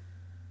 Mm-hmm.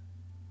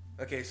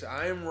 Okay, so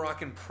I am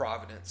rocking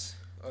Providence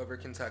over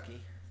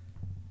Kentucky.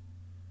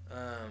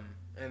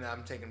 And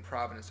I'm taking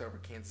Providence over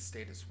Kansas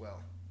State as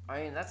well.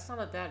 I mean, that's not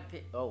a bad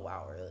pick. Oh,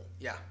 wow, really?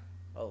 Yeah.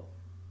 Oh.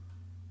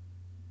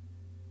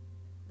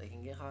 They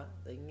can get hot.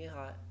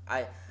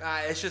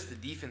 It's just the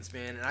defense,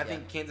 man. And I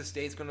think Kansas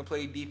State's going to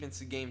play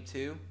defensive game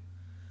too.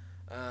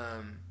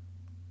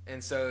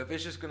 And so if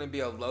it's just going to be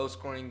a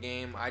low-scoring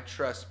game, I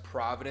trust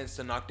Providence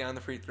to knock down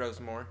the free throws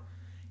more.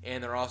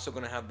 And they're also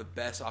going to have the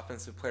best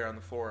offensive player on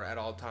the floor at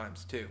all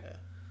times too. Yeah.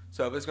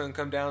 So if it's going to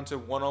come down to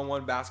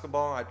one-on-one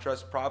basketball, I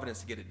trust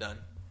Providence to get it done.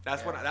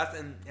 That's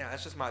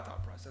just my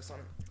thought process on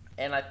it.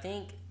 And I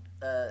think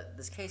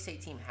this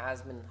K-State team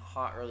has been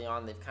hot early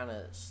on. They've kind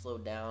of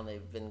slowed down.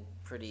 They've been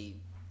pretty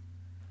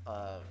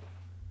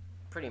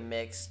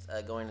mixed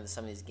going into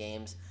some of these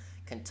games.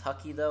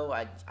 Kentucky, though,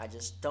 I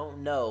just don't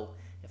know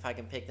if I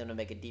can pick them to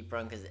make a deep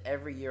run, because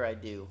every year I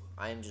do,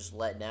 I am just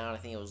let down. I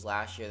think it was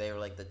last year they were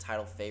like the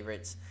title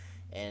favorites,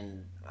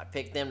 and I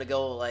picked them to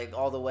go like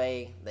all the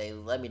way. They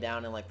let me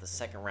down in like the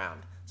second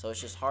round. So it's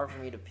just hard for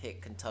me to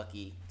pick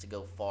Kentucky to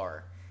go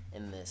far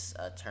in this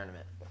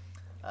tournament.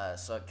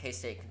 So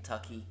K-State,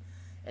 Kentucky.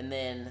 And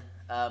then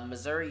I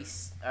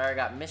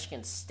got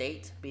Michigan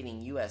State beating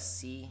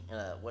USC in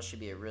what should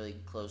be a really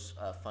close,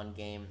 fun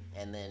game.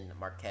 And then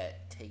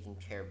Marquette taking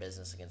care of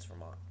business against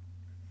Vermont.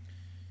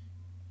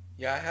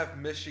 Yeah, I have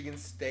Michigan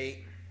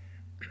State.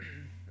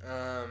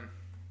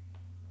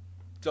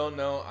 Don't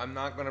know. I'm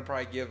not going to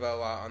probably give a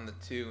lot on the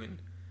 2 and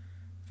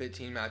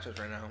 15 matchups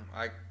right now.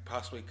 I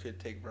possibly could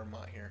take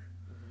Vermont here.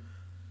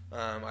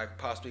 Mm-hmm. I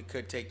possibly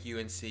could take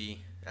UNC,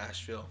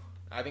 Asheville.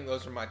 I think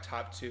those are my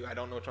top 2. I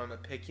don't know which one I'm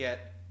going to pick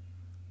yet.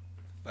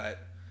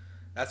 But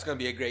that's going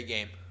to be a great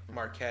game.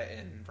 Marquette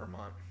and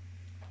Vermont.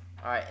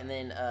 All right, and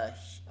then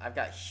I've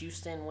got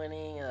Houston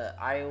winning,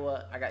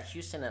 Iowa. I got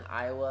Houston and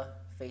Iowa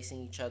facing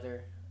each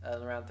other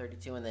in round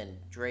 32, and then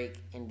Drake,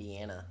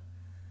 Indiana.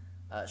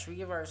 Should we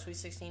give our Sweet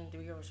 16? Do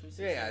we give our Sweet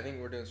 16? Yeah, I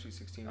think we're doing Sweet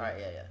 16. All right,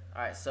 yeah.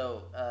 All right,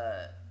 so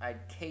I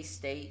had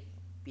K-State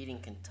beating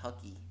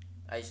Kentucky.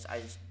 I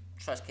just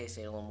trust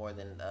K-State a little more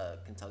than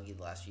Kentucky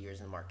the last few years,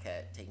 and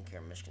Marquette taking care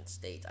of Michigan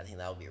State. I think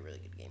that would be a really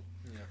good game.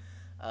 Yeah.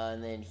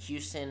 And then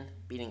Houston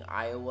beating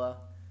Iowa,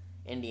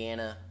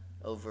 Indiana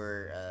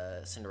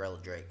over Cinderella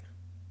Drake.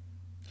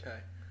 Okay.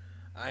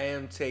 I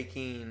am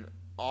taking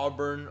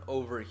Auburn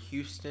over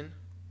Houston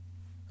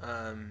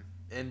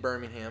in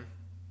Birmingham.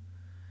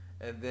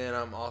 And then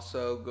I'm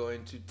also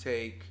going to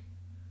take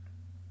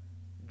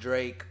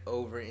Drake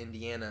over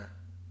Indiana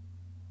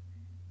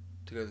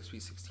to go to the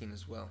Sweet 16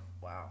 as well.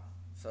 Wow.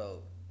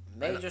 So,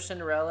 major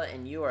Cinderella,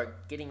 and you are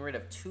getting rid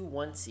of 2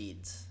 1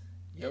 seeds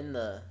in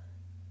the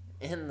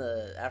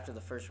after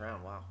the first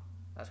round. Wow.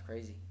 That's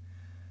crazy.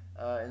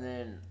 And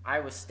then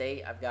Iowa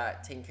State, I've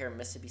got taking care of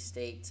Mississippi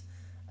State.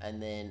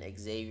 And then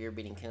Xavier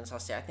beating Kennesaw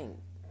State. I think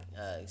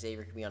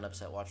Xavier could be on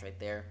upset watch right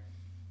there.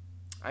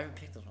 I haven't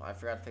picked this one. I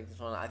forgot to pick this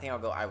one. I think I'll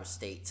go Iowa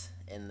State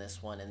in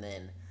this one. And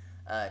then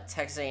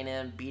Texas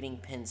A&M beating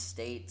Penn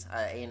State.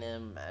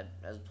 A&M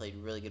has played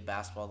really good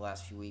basketball the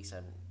last few weeks.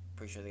 I'm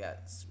pretty sure they got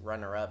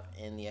runner-up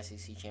in the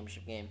SEC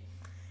championship game.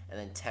 And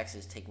then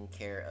Texas taking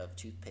care of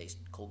toothpaste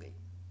Colgate.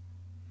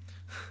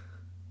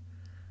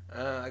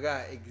 I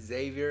got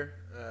Xavier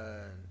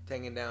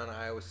taking down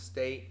Iowa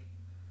State.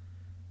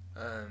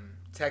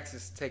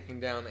 Texas taking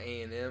down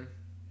A&M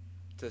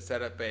to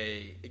set up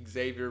a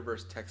Xavier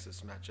versus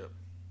Texas matchup.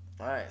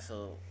 All right,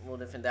 so a little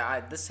different.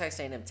 This Texas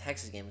A&M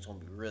Texas game is going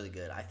to be really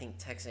good. I think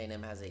Texas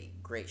A&M has a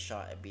great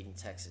shot at beating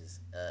Texas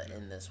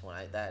in this one.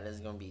 That is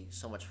going to be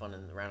so much fun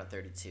in the round of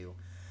 32.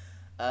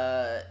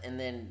 And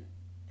then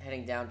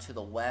heading down to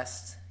the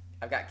West,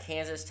 I've got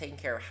Kansas taking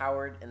care of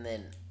Howard, and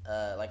then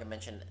like I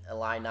mentioned,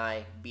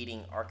 Illini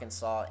beating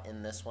Arkansas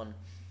in this one.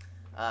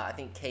 I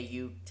think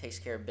KU takes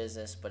care of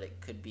business, but it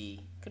could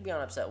be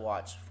on upset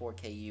watch for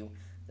KU.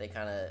 They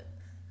kind of,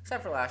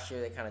 except for last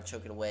year, they kind of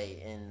choke it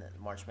away in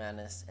March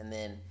Madness. And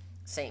then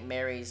St.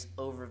 Mary's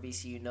over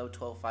VCU, no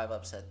 12-5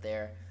 upset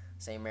there.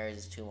 St. Mary's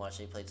is too much.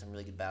 They played some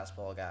really good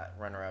basketball, got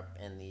runner-up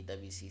in the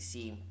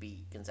WCC,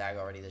 beat Gonzaga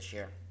already this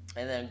year.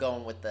 And then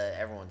going with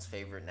everyone's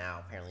favorite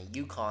now, apparently,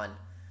 UConn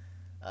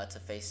to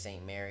face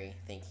St. Mary.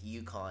 I think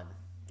UConn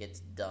gets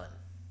done.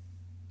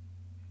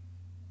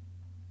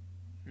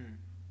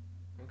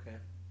 Okay.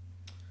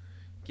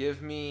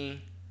 Give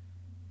me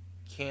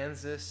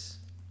Kansas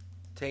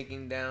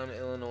taking down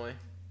Illinois.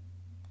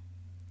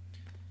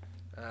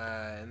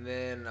 And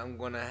then I'm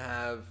going to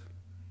have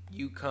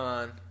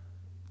UConn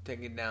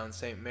taking down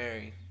St.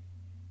 Mary.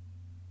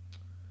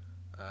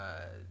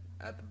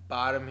 At the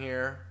bottom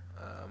here,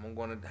 I'm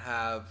going to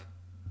have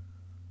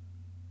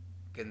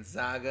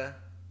Gonzaga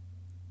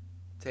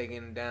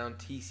taking down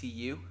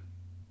TCU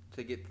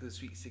to get to the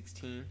Sweet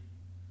 16.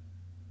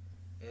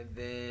 And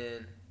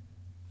then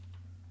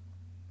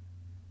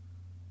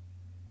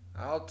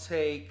I'll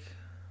take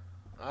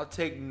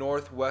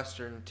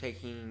Northwestern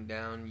taking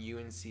down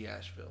UNC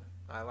Asheville.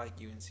 I like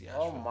UNC Asheville.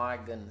 Oh my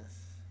goodness.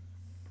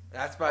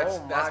 That's my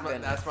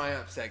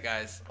upset,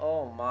 guys.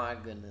 Oh my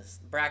goodness.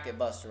 Bracket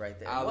buster right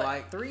there. I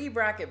like 3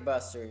 bracket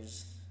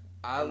busters.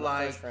 I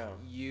like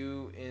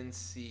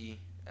UNC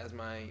as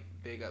my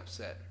big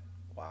upset.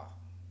 Wow.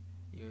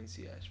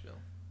 UNC Asheville.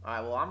 All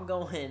right, well, I'm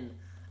going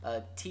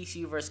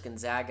TCU versus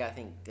Gonzaga. I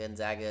think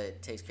Gonzaga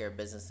takes care of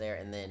business there.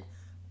 And then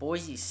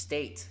Boise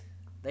State,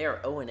 they are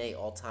 0-8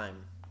 all time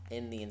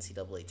in the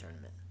NCAA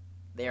tournament.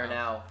 They are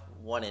now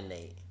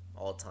 1-8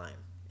 all time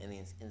in the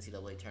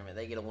NCAA tournament.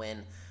 They get a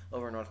win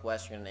over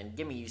Northwestern. And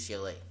give me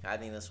UCLA. I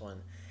think this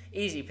one,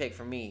 easy pick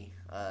for me.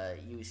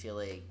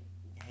 UCLA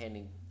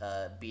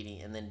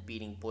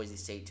beating Boise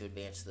State to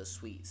advance to the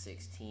Sweet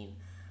 16.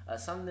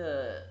 Some of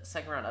the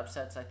second-round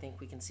upsets I think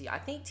we can see. I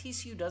think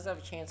TCU does have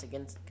a chance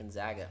against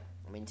Gonzaga.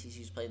 I mean,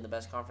 TCU's played in the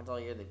best conference all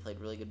year. They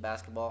played really good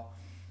basketball.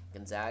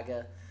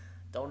 Gonzaga,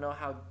 don't know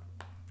how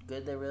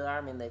good they really are.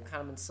 I mean, they've kind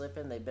of been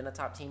slipping. They've been a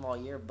top team all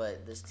year,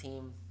 but this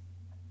team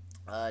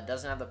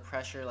doesn't have the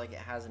pressure like it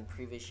has in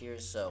previous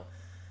years. So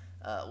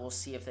we'll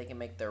see if they can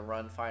make their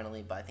run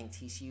finally. But I think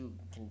TCU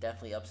can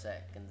definitely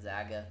upset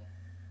Gonzaga.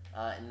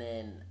 And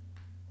then,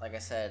 like I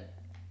said,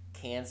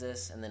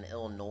 Kansas and then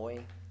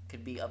Illinois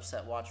could be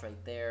upset watch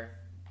right there.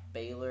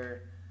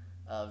 Baylor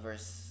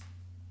versus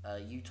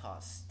Utah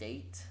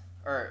State.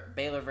 Or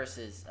Baylor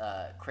versus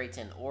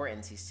Creighton or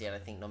NC State. I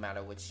think no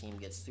matter which team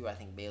gets through, I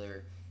think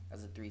Baylor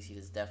as a 3 seed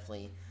is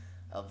definitely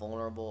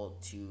vulnerable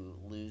to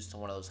lose to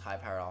one of those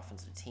high-powered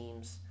offensive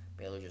teams.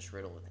 Baylor just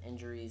riddled with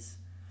injuries.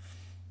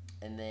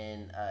 And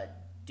then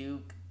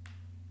Duke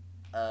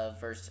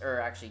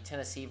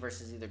Tennessee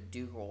versus either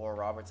Duke or Oral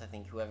Roberts. I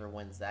think whoever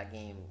wins that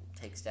game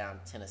takes down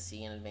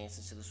Tennessee and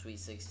advances to the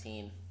Sweet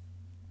 16.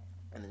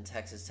 And then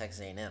Texas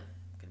A&M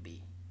could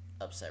be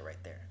upset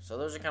right there. So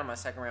those are kind of my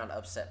second-round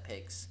upset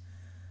picks.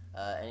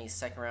 Any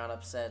second-round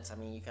upsets? I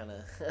mean, you kind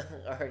of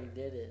already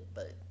did it,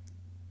 but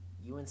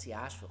UNC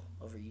Asheville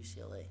over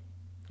UCLA.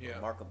 Yeah.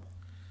 Remarkable.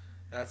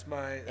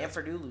 And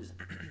Purdue losing.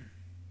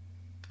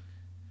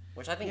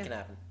 Which I think can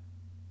happen.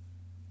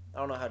 I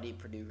don't know how deep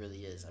Purdue really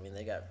is. I mean,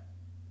 they got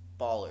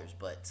ballers,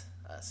 but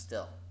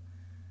still.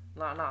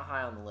 Not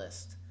high on the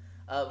list.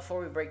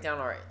 Before we break down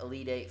our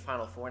Elite Eight,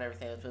 Final Four, and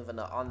everything, let's move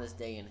into On This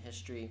Day in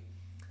History.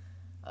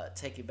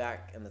 Take you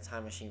back in the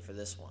time machine for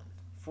this one.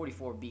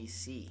 44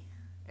 BC.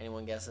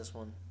 Anyone guess this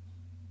one?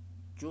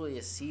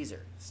 Julius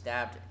Caesar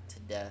stabbed to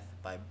death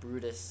by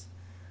Brutus.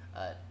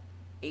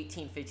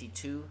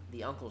 1852,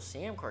 the Uncle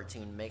Sam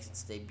cartoon makes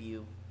its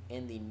debut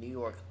in the New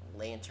York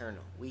Lantern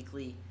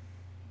Weekly.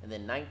 And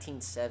then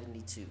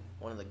 1972,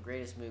 one of the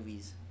greatest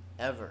movies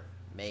ever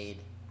made,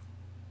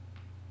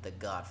 The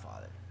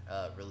Godfather,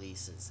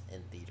 releases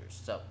in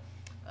theaters. So,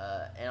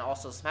 and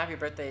also some happy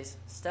birthdays: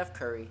 Steph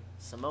Curry,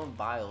 Simone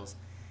Biles,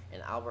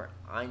 and Albert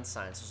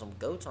Einstein. So some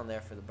goats on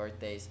there for the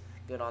birthdays.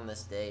 Good on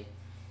this day.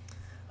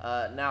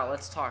 Now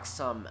let's talk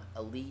some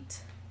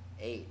Elite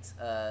Eight.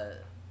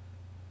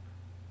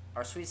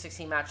 Our Sweet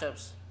 16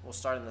 matchups We'll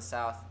start in the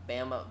South.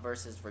 Bama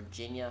versus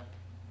Virginia.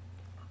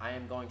 I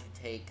am going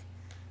to take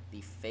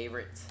the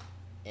favorite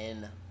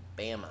in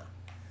Bama.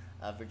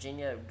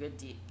 Virginia, good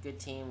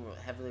team,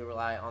 heavily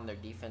rely on their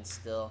defense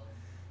still,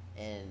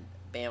 and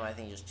Bama, I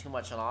think, just too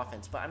much on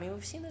offense. But, I mean,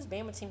 we've seen this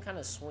Bama team kind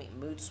of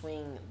mood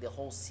swing the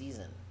whole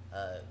season.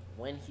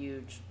 Win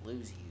huge,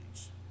 lose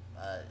huge.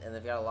 And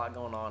they've got a lot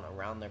going on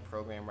around their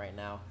program right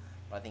now.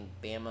 But I think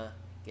Bama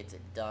gets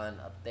it done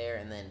up there.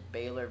 And then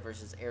Baylor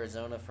versus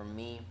Arizona for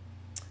me.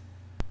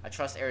 I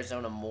trust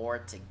Arizona more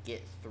to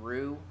get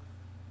through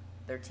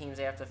their teams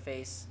they have to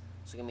face.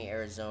 So give me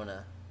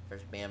Arizona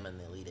versus Bama in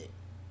the Elite Eight.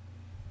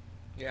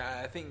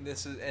 Yeah, I think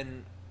this is,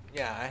 and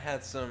yeah, I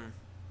had some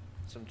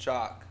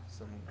chalk,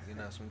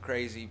 some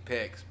crazy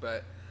picks,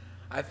 but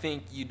I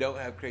think you don't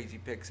have crazy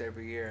picks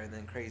every year, and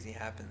then crazy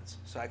happens.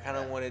 So I kind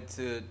of wanted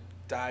to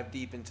dive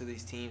deep into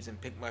these teams and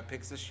pick my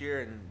picks this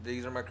year, and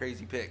these are my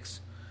crazy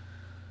picks.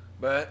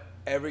 But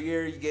every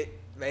year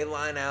they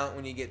line out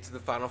when you get to the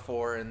Final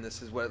Four, and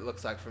this is what it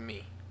looks like for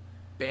me.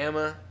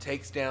 Bama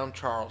takes down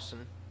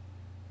Charleston.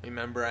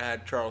 Remember, I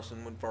had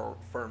Charleston with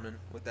Furman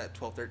with that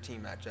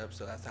 12-13 matchup,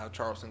 so that's how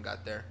Charleston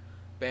got there.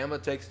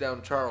 Bama takes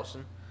down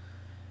Charleston.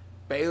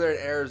 Baylor and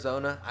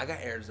Arizona. I got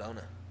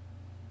Arizona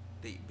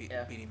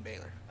beating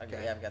Baylor. Okay.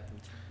 Yeah, I've got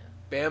them too.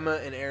 Yeah.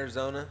 Bama and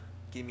Arizona.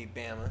 Give me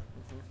Bama.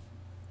 Mm-hmm.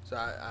 So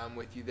I'm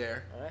with you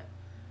there. All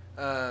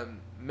right.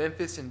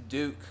 Memphis and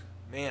Duke.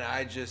 Man,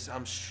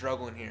 I'm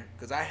struggling here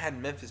because I had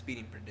Memphis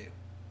beating Purdue.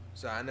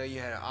 So I know you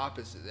had an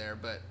opposite there,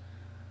 but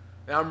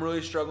I'm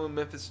really struggling with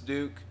Memphis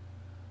Duke.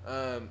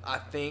 I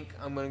think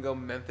I'm going to go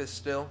Memphis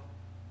still.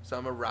 So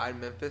I'm going to ride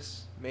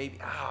Memphis. Maybe.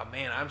 Oh,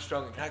 man, I'm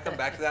struggling. Can I come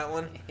back to that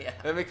one? Yeah.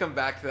 Let me come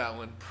back to that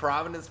one.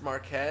 Providence,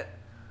 Marquette.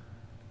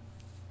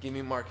 Give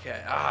me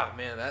Marquette. Ah,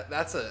 man,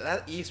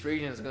 that East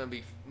region is going to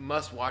be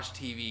must-watch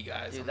TV,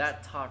 guys. Dude,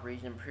 that top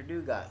region,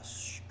 Purdue got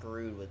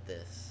screwed with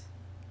this.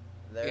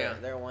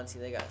 They're one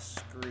team, they got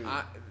screwed.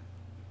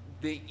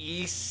 The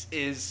East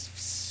is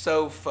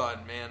so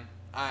fun, man.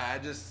 I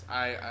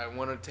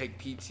want to take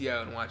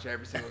PTO and watch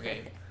every single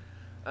game.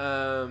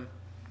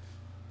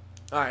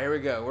 All right, here we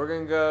go. We're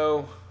gonna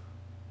go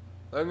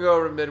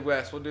over to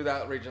Midwest. We'll do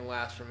that region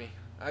last for me.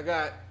 I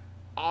got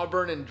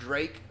Auburn and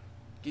Drake.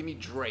 Give me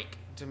Drake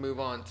to move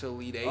on to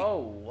Elite Eight. Oh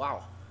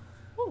wow.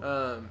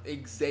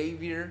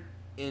 Xavier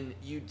in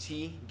UT.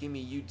 Give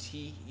me UT.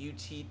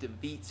 UT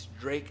defeats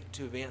Drake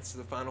to advance to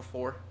the Final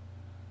Four.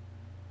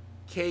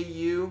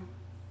 KU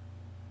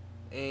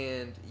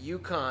and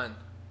UConn.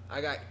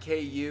 I got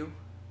KU.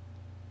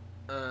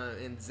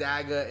 And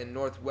Zaga and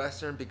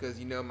Northwestern because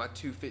my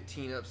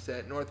 2-15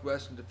 upset.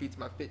 Northwestern defeats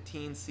my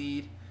 15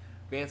 seed,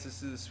 advances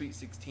to the Sweet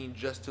 16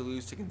 just to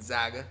lose to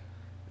Gonzaga.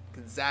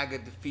 Gonzaga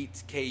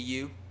defeats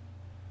KU.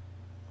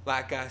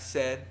 Like I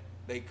said,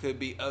 they could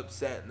be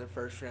upset in the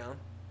first round.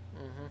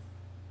 Mm-hmm.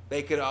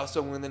 They could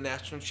also win the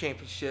national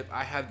championship.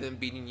 I have them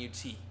beating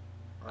UT.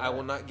 I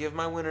will not give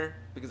my winner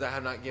because I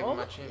have not given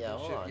my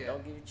championship yet.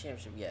 Don't give your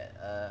championship yet.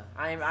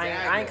 I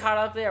ain't caught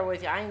up there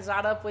with you. I ain't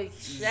caught up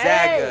with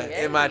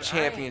Zaga in my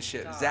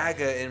championship.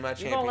 Zaga in my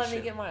championship. You gonna let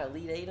me get my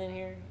Elite Eight in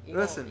here?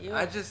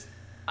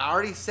 I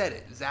already said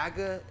it.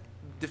 Zaga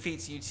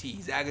defeats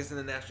UT. Zaga's in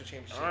the national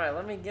championship. All right,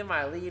 let me get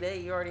my Elite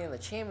Eight. You're already in the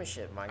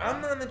championship, my guy.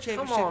 I'm not in the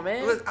championship. Come on,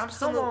 man. Look, I'm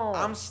still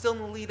in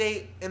the Elite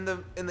Eight in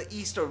the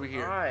East over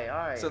here. All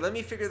right. So let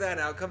me figure that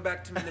out. Come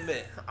back to me in a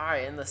minute. All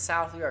right, in the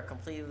South, we are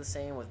completely the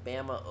same with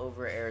Bama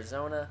over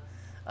Arizona.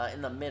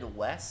 In the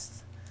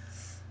Midwest,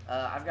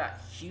 I've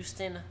got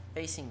Houston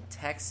facing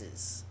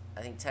Texas.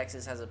 I think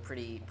Texas has a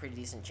pretty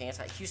decent chance.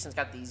 Houston's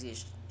got the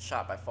easiest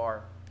shot by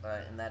far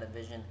in that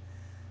division.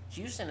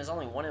 Houston is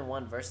only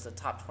 1-1 versus the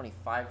top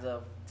 25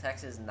 though.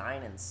 Texas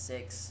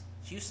 9-6.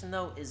 Houston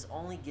though is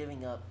only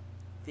giving up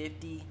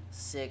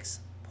 56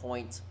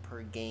 points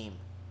per game.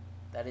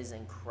 That is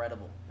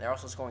incredible. They're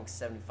also scoring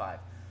 75.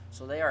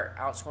 So they are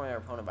outscoring their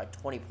opponent by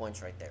 20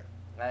 points right there.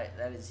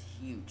 That is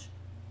huge.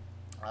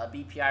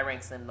 BPI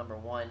ranks them number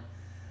 1.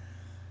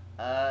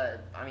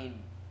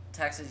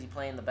 Texas, you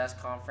play in the best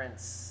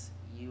conference.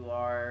 You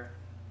are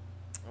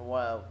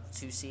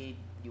 2 seed.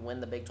 You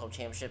win the Big 12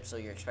 championship, so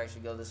you're expected to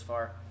go this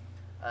far.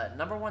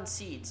 Number 1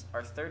 seeds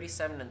are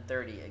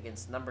 37-30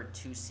 against number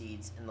 2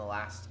 seeds in the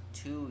last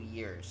 2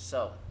 years.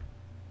 So,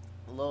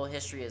 a little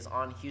history is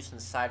on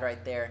Houston's side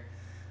right there.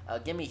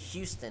 Give me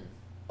Houston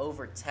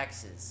over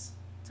Texas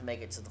to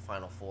make it to the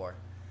Final Four.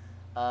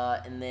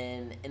 And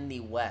then in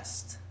the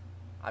West,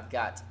 I've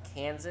got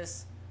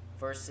Kansas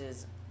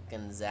versus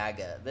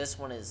Gonzaga. This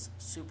one is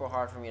super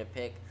hard for me to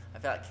pick. I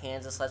feel like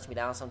Kansas lets me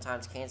down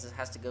sometimes. Kansas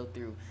has to go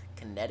through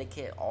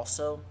Connecticut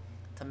also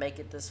to make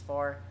it this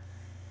far.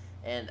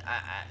 And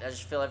I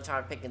just feel every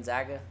time I pick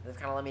Gonzaga, they've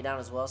kind of let me down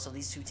as well. So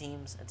these two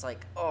teams, it's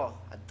like, I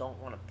don't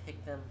want to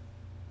pick them.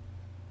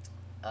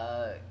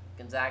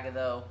 Gonzaga,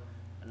 though,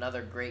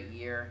 another great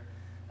year.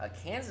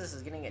 Kansas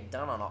is getting it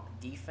done on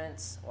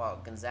defense,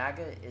 while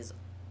Gonzaga is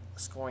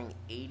scoring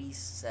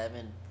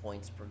 87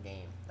 points per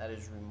game. That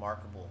is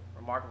remarkable.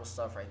 Remarkable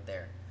stuff right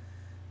there.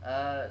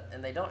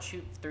 And they don't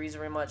shoot threes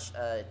very much.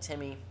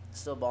 Timmy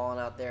still balling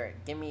out there.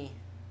 Give me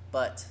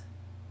But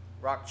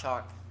Rock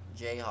Chalk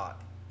Jayhawk,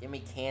 give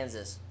me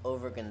Kansas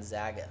over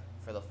Gonzaga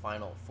for the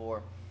Final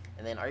Four.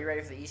 And then, are you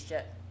ready for the East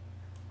yet?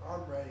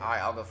 I'm ready. All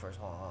right, I'll go first.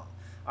 Hold on. All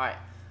right,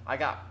 I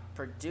got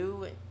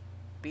Purdue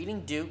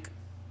beating Duke.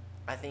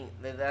 I think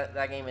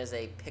that game is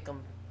a pick'em,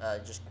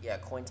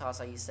 coin toss,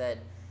 like you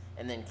said.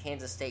 And then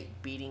Kansas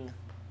State beating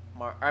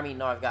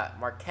I've got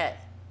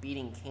Marquette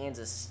beating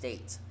Kansas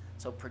State.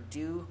 So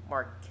Purdue,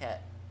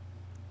 Marquette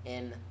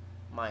in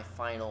my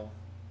Final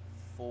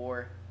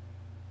Four.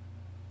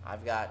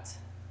 I've got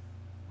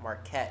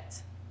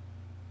Marquette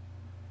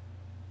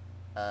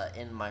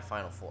in my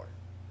Final Four.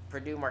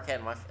 Purdue, Marquette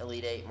in my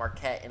Elite Eight.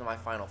 Marquette in my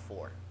Final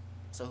Four.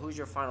 So who's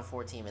your Final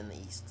Four team in the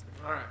East?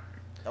 All right.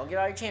 Don't get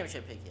out your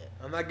championship pick yet.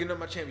 I'm not getting up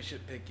my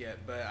championship pick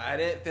yet, but I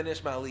didn't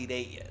finish my Elite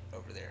Eight yet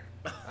over there.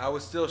 I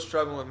was still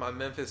struggling with my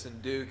Memphis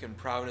and Duke and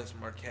Providence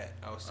and Marquette.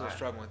 I was still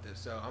struggling with this.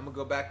 So I'm going to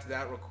go back to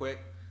that real quick.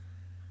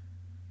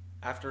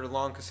 After a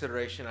long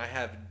consideration, I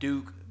have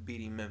Duke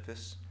beating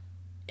Memphis.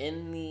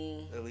 In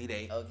the Elite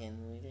Eight. Okay, in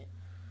the Elite Eight.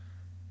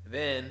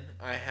 Then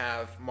I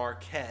have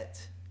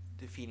Marquette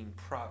defeating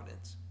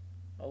Providence.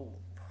 Oh,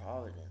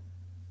 Providence.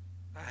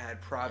 I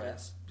had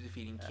Providence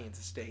defeating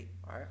Kansas State.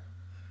 All right.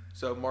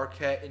 So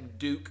Marquette and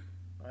Duke.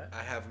 All right.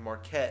 I have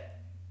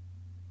Marquette.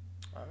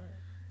 All right.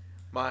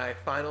 My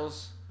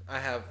finals, I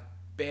have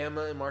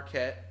Bama and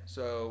Marquette.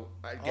 So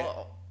I get.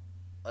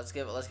 Let's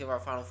give our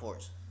Final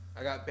Fours.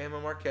 I got Bama,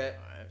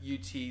 Marquette, All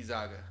UT,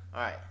 Zaga.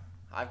 All right.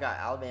 I've got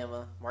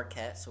Alabama,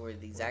 Marquette, so we're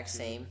the exact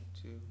same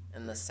two.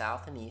 in the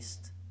South and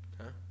East.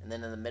 Okay. And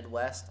then in the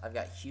Midwest, I've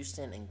got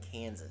Houston and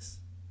Kansas.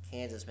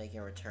 Kansas making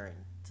a return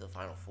to the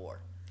Final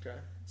Four. Okay.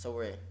 So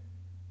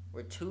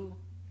we're two.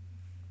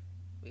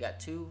 We got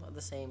two of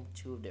the same,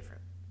 two of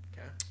different.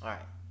 Okay. All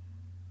right.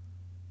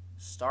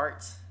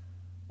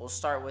 We'll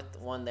start with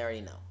one they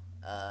already know.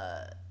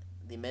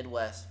 The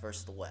Midwest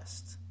versus the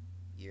West.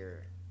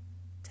 Your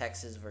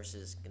Texas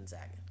versus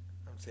Gonzaga.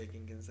 I'm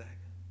taking Gonzaga.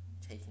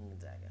 Taking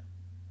Gonzaga.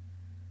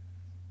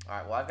 All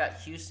right. Well, I've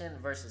got Houston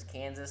versus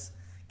Kansas.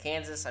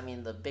 Kansas,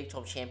 the Big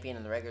 12 champion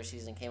in the regular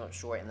season, came up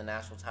short in the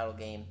national title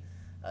game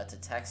to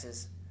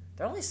Texas.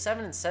 They're only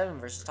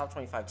 7-7 versus top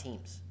 25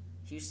 teams.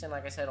 Houston,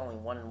 like I said, only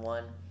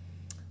 1-1.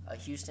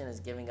 Houston is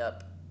giving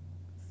up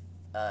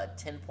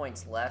 10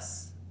 points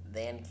less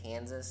than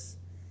Kansas,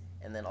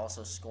 and then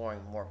also scoring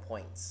more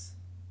points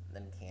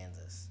than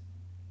Kansas.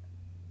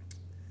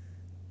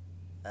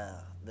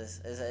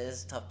 This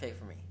is a tough pick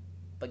for me.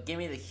 But give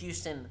me the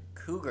Houston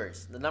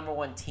Cougars, the number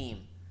one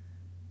team,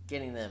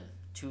 getting them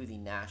to the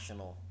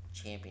national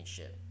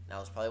championship. Now,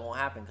 this probably won't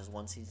happen because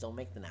one seeds don't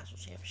make the national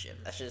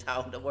championship. That's just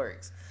how it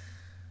works.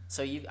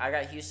 So I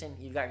got Houston,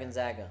 you've got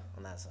Gonzaga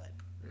on that side.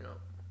 Yeah.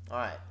 All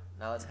right,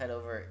 now let's head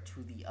over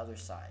to the other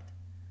side.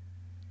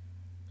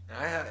 And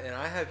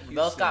I have Houston. We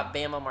both got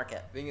Bama,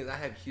 Marquette. The thing is, I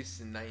have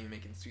Houston not even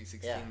making Sweet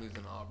 16,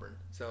 losing to Auburn.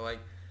 So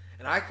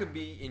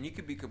and you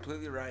could be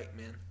completely right,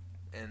 man.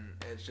 And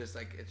it's just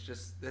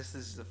this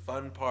is the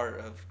fun part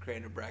of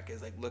creating a bracket,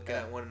 is like looking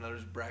at one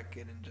another's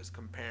bracket and just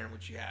comparing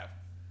what you have.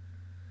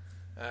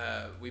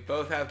 We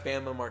both have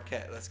Bama,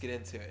 Marquette. Let's get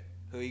into it.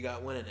 Who you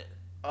got winning it?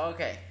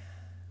 Okay,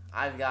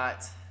 I've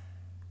got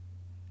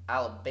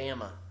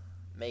Alabama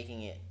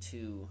making it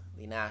to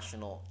the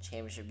national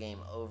championship game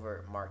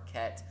over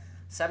Marquette.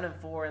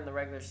 7-4 in the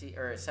regular season,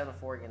 or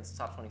 7-4 against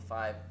top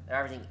 25. They're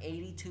averaging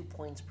 82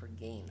 points per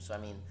game. So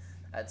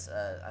that's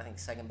I think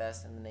second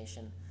best in the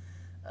nation.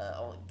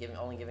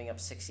 Only giving up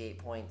 68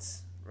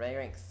 points. They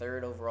rank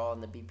third overall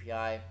in the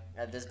BPI.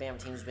 This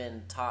Bama team's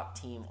been top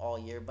team all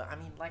year, but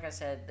like I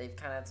said, they've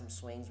kind of had some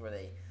swings where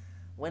they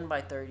win by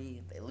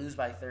 30, they lose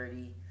by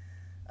 30.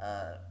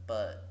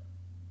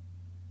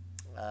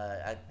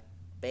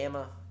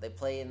 Bama, they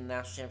play in the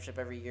national championship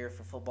every year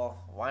for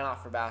football. Why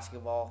not for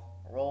basketball?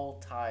 Roll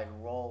Tide,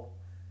 roll.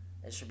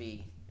 It should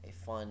be a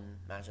fun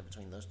matchup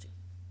between those two.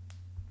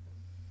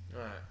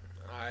 All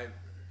right,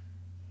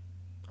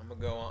 I'm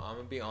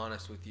gonna be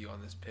honest with you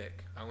on this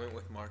pick. I went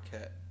with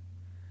Marquette.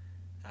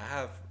 I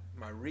have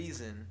my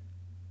reason.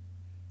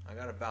 I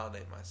gotta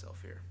validate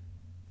myself here.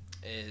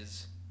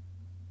 Is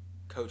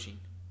coaching.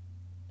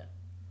 Yeah.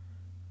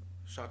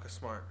 Shaka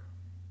Smart,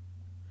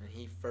 and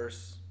he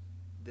first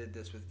did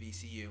this with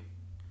VCU.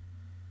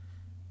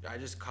 I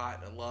just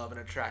caught a love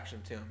and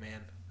attraction to him,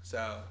 man.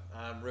 So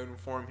I'm rooting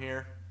for him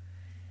here.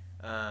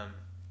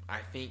 I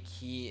think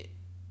he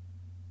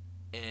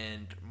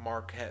and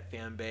Marquette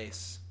fan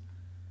base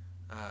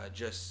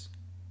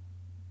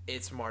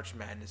it's March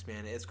Madness,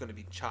 man. It's going to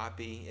be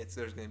choppy.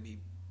 There's going to be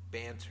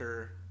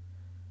banter.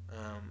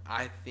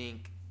 I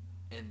think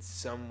in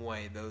some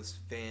way those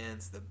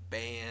fans, the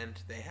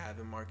band they have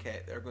in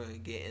Marquette, they're going to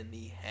get in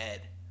the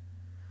head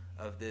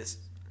of this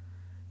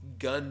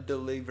gun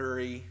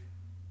delivery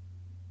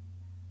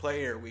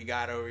player we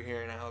got over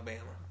here in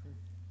Alabama.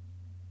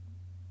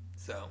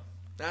 So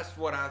that's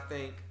what I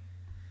think,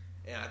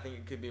 and I think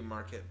it could be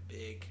Marquette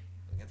big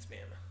against Bama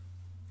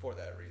for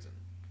that reason.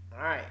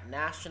 All right,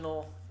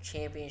 national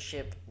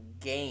championship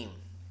game.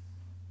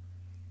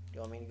 Do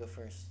you want me to go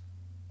first?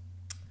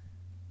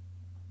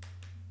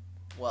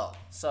 Well,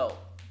 so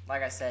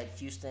like I said,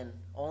 Houston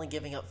only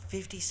giving up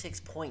 56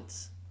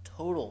 points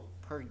total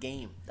per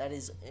game. That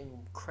is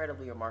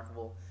incredibly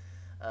remarkable.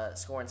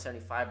 Scoring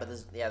 75, but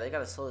they got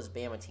to slow this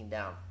Bama team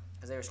down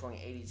because they were scoring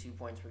 82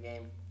 points per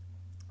game.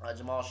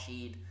 Jamal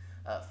Sheed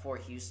for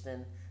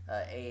Houston,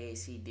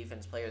 AAC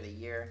Defense Player of the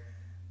Year.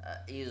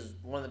 He is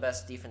one of the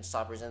best defense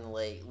stoppers in the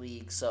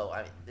league. So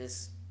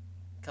this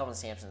Kelvin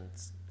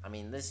Sampson's.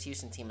 This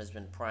Houston team has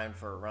been primed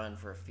for a run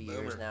for a few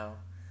years now.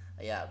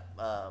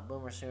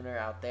 Boomer Sooner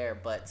out there,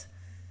 but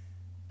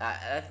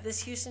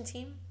this Houston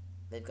team,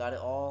 they've got it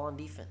all on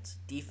defense.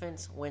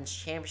 Defense wins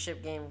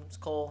championship games,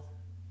 Cole.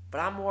 But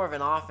I'm more of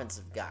an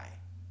offensive guy.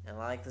 And I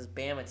like this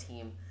Bama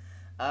team.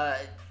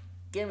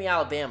 Give me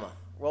Alabama.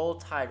 Roll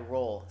Tide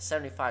roll.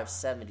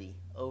 75-70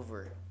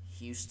 over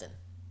Houston.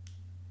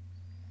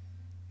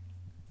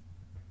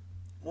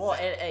 Well,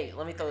 hey,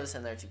 let me throw this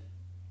in there too.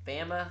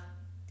 Bama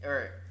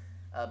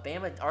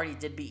already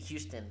did beat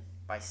Houston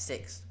by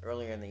 6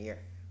 earlier in the year.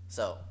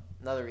 So,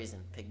 another reason,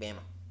 pick Bama.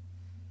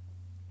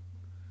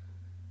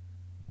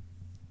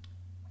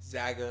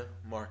 Zaga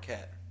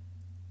Marquette.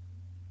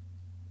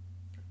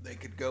 They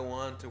could go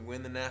on to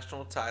win the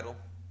national title.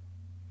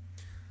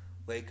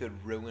 They could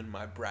ruin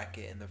my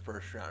bracket in the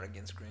first round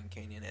against Grand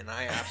Canyon, and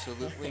I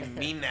absolutely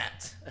mean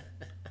that.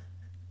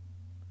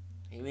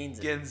 He means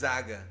it.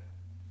 Gonzaga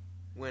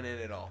winning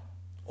it all.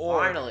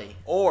 Finally.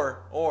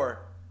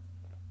 Or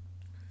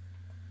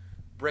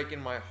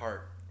breaking my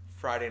heart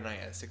Friday night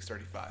at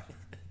 6:35.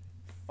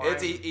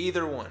 It's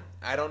either one.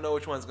 I don't know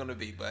which one's going to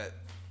be, but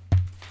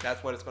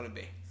that's what it's going to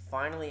be.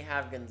 Finally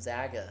have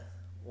Gonzaga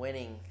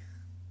winning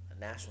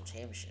national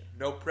championship.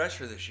 No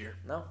pressure this year.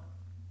 No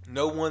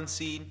 1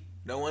 seed,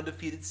 no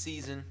undefeated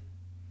season,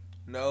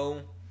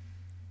 no,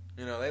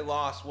 they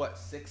lost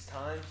 6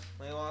 times?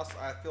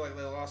 I feel like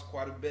they lost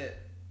quite a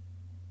bit.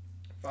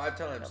 5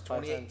 times,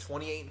 28 and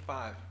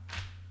 5.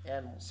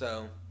 Yeah.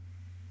 So,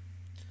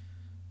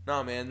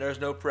 no man, there's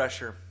no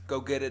pressure.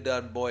 Go get it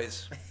done,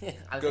 boys.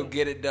 Go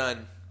get it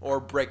done, or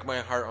break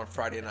my heart on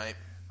Friday night.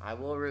 I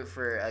will root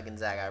for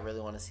Gonzaga. I really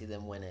want to see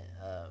them win it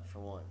for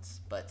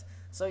once. But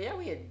so yeah,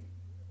 we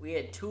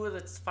had 2 of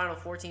the Final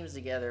Four teams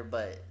together,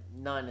 but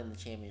none in the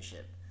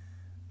championship.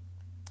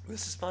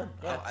 This is fun,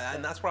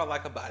 and that's what I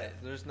like about it.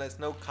 There's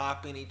no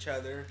copying each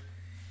other.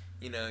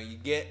 You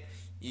get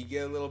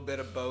a little bit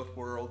of both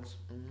worlds.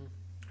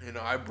 Mm-hmm.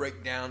 I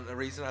break down the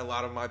reason a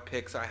lot of my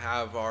picks I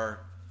have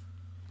are.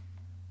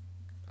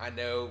 I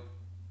know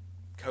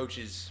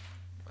coaches.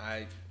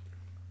 I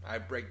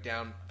break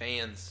down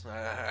fans.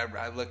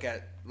 I look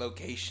at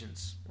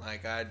locations.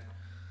 Like I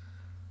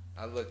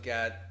look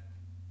at.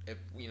 If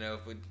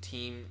a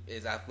team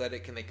is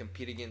athletic, can they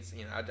compete against?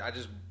 I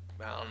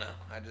don't know.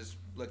 I just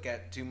look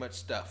at too much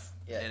stuff,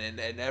 and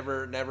it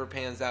never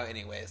pans out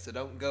anyway. So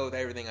don't go with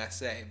everything I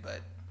say,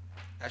 but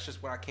that's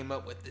just what I came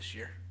up with this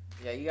year.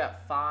 Yeah, you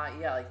got 5.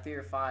 You got like 3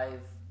 or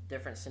 5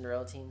 different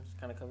Cinderella teams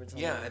kind of covered.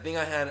 Yeah, I think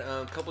I had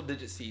a couple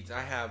digit seeds.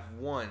 I have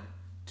 1,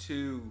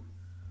 2,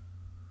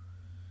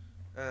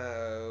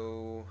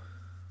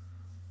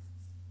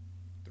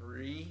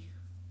 3,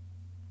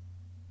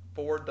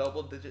 4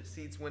 double digit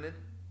seeds winning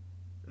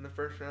in the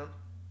first round.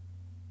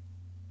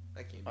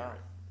 I can't do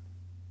it.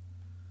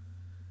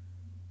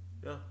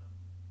 Yeah.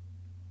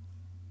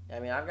 I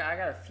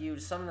got a few.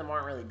 Some of them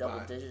aren't really double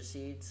digit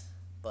seeds,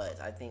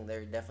 but I think there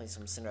are definitely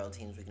some Cinderella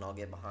teams we can all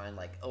get behind,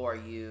 like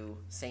ORU,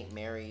 St.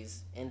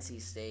 Mary's,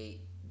 NC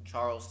State,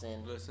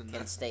 Charleston,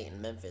 Kent State, and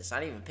Memphis.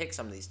 I didn't even pick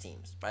some of these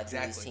teams, but I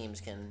think these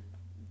teams can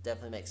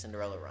definitely make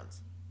Cinderella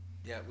runs.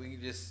 Yeah,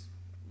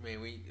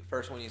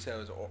 first one you said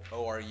was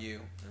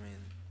ORU.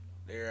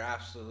 They're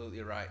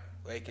absolutely right.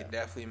 They could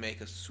definitely make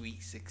a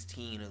Sweet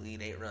 16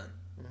 Elite 8 run.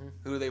 Mm-hmm.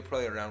 Who do they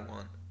play round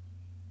 1?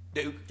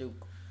 Duke.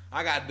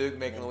 I got Duke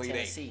making Elite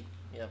Tennessee.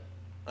 8.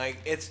 Yep.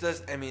 It's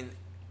just,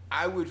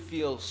 I would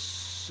feel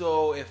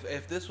so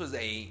if this was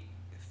a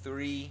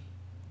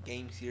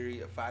 3-game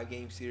series, a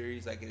 5-game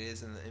series like it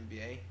is in the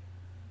NBA.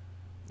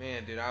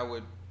 Man, dude, I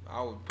would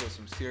put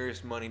some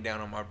serious money down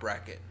on my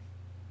bracket.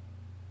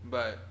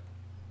 But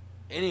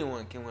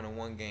anyone can win a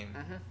 1-game.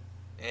 Mm-hmm.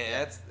 And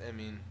that's,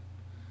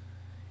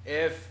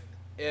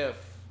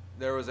 if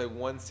there was a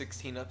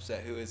 1/16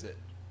 upset, who is it?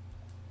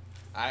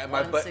 I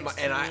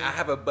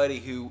have a buddy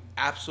who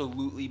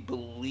absolutely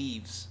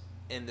believes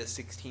in the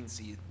 16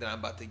 seed that I'm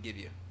about to give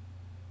you.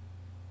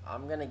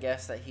 I'm gonna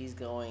guess that he's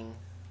going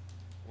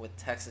with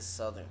Texas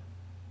Southern.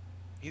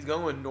 He's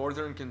going with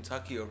Northern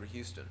Kentucky over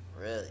Houston.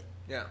 Really?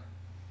 Yeah.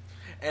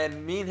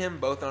 And me and him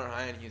both aren't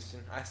high on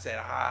Houston. I said,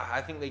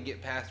 I think they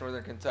get past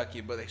Northern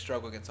Kentucky, but they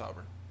struggle against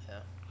Auburn.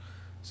 Yeah.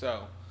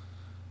 So,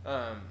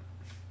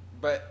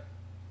 but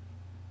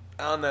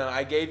I don't know.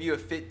 I gave you a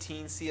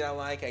 15 seed I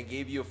like. I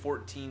gave you a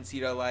 14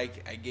 seed I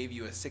like. I gave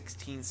you a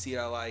 16 seed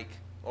I like,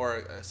 or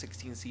a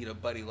 16 seed a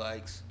buddy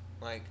likes.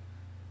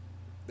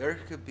 There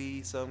could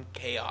be some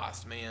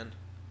chaos, man.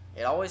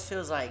 It always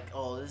feels like,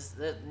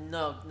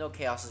 no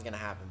chaos is gonna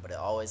happen, but it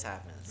always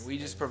happens. We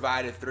just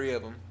provided 3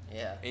 of them.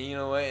 Yeah. And you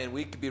know what? And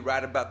we could be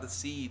right about the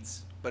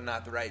seeds, but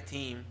not the right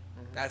team.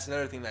 Mm-hmm. That's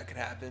another thing that could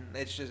happen.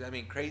 It's just,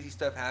 crazy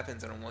stuff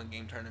happens in a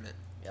one-game tournament.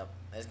 Yep.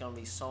 It's going to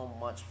be so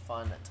much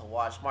fun to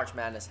watch. March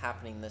Madness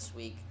happening this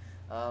week.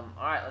 All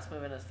right, let's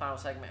move into the final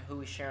segment. Who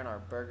we sharing our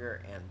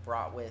burger and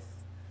brat with?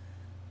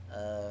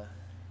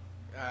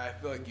 I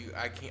feel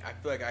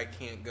like I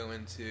can't go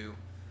into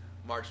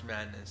March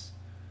Madness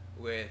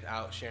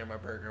without sharing my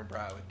burger and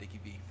brat with Dickie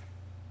B.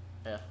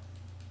 Yeah.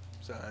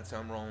 So that's who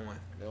I'm rolling with.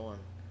 Good one.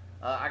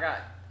 I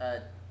got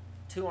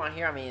 2 on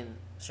here.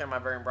 Sharing my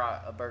burger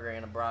and a burger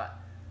and a brat.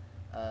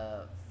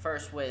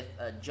 First with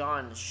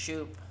John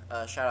Shoop.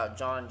 Shout out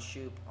John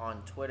Shoop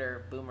on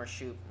Twitter.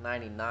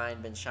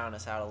 BoomerShoop99 been shouting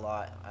us out a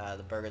lot.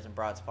 The Burgers and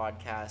Brats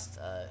podcast,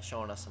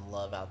 showing us some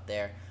love out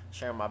there.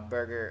 Sharing my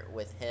burger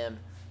with him.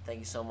 Thank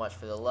you so much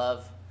for the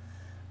love.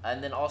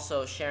 And then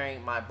also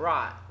sharing my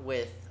brat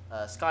with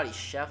Scotty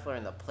Scheffler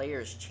in the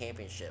Players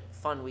Championship.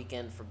 Fun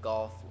weekend for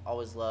golf.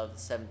 Always loved the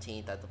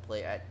 17th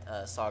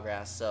at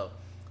Sawgrass.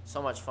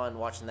 So much fun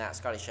watching that.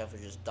 Scotty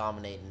Scheffler just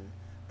dominating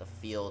the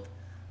field.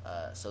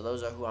 So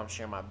those are who I'm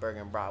sharing my burger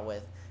and brat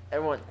with.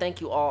 Everyone,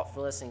 thank you all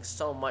for listening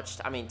so much.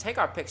 Take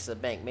our picks to the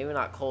bank. Maybe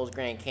not Cole's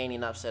Grand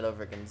Canyon upset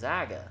over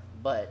Gonzaga,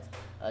 but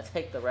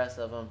take the rest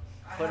of them.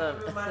 Put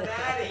them in my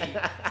daddy.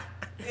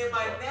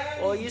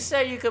 Well, you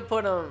said you could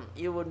put them.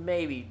 You would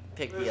maybe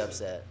pick the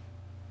upset.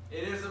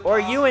 It is or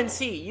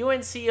UNC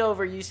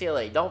over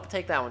UCLA. Don't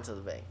take that one to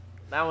the bank.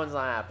 That one's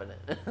not happening.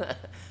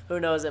 Who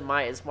knows? It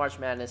might. It's March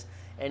Madness.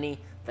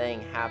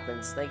 Anything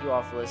happens. Thank you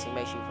all for listening.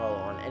 Make sure you follow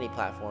on any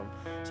platform: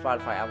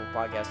 Spotify, Apple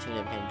Podcasts,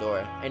 TuneIn,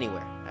 Pandora,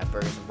 anywhere at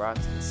Burgers and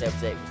Brats. And stay up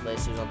to date with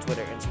latest news on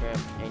Twitter, Instagram,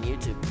 and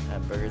YouTube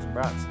at Burgers and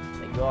Brats.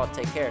 Thank you all.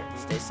 Take care.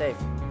 Stay safe.